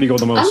 Where do you go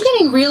the most? I'm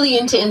getting really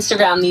into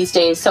Instagram these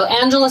days. So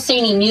Angela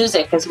Saini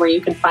Music is where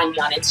you can find me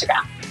on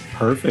Instagram.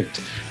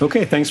 Perfect.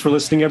 Okay, thanks for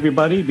listening,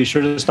 everybody. Be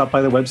sure to stop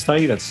by the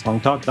website at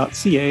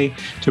songtalk.ca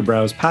to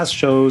browse past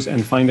shows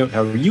and find out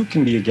how you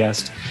can be a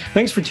guest.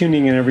 Thanks for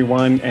tuning in,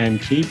 everyone, and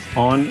keep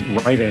on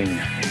writing.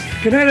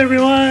 Good night,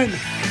 everyone.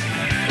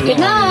 Good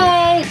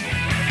night.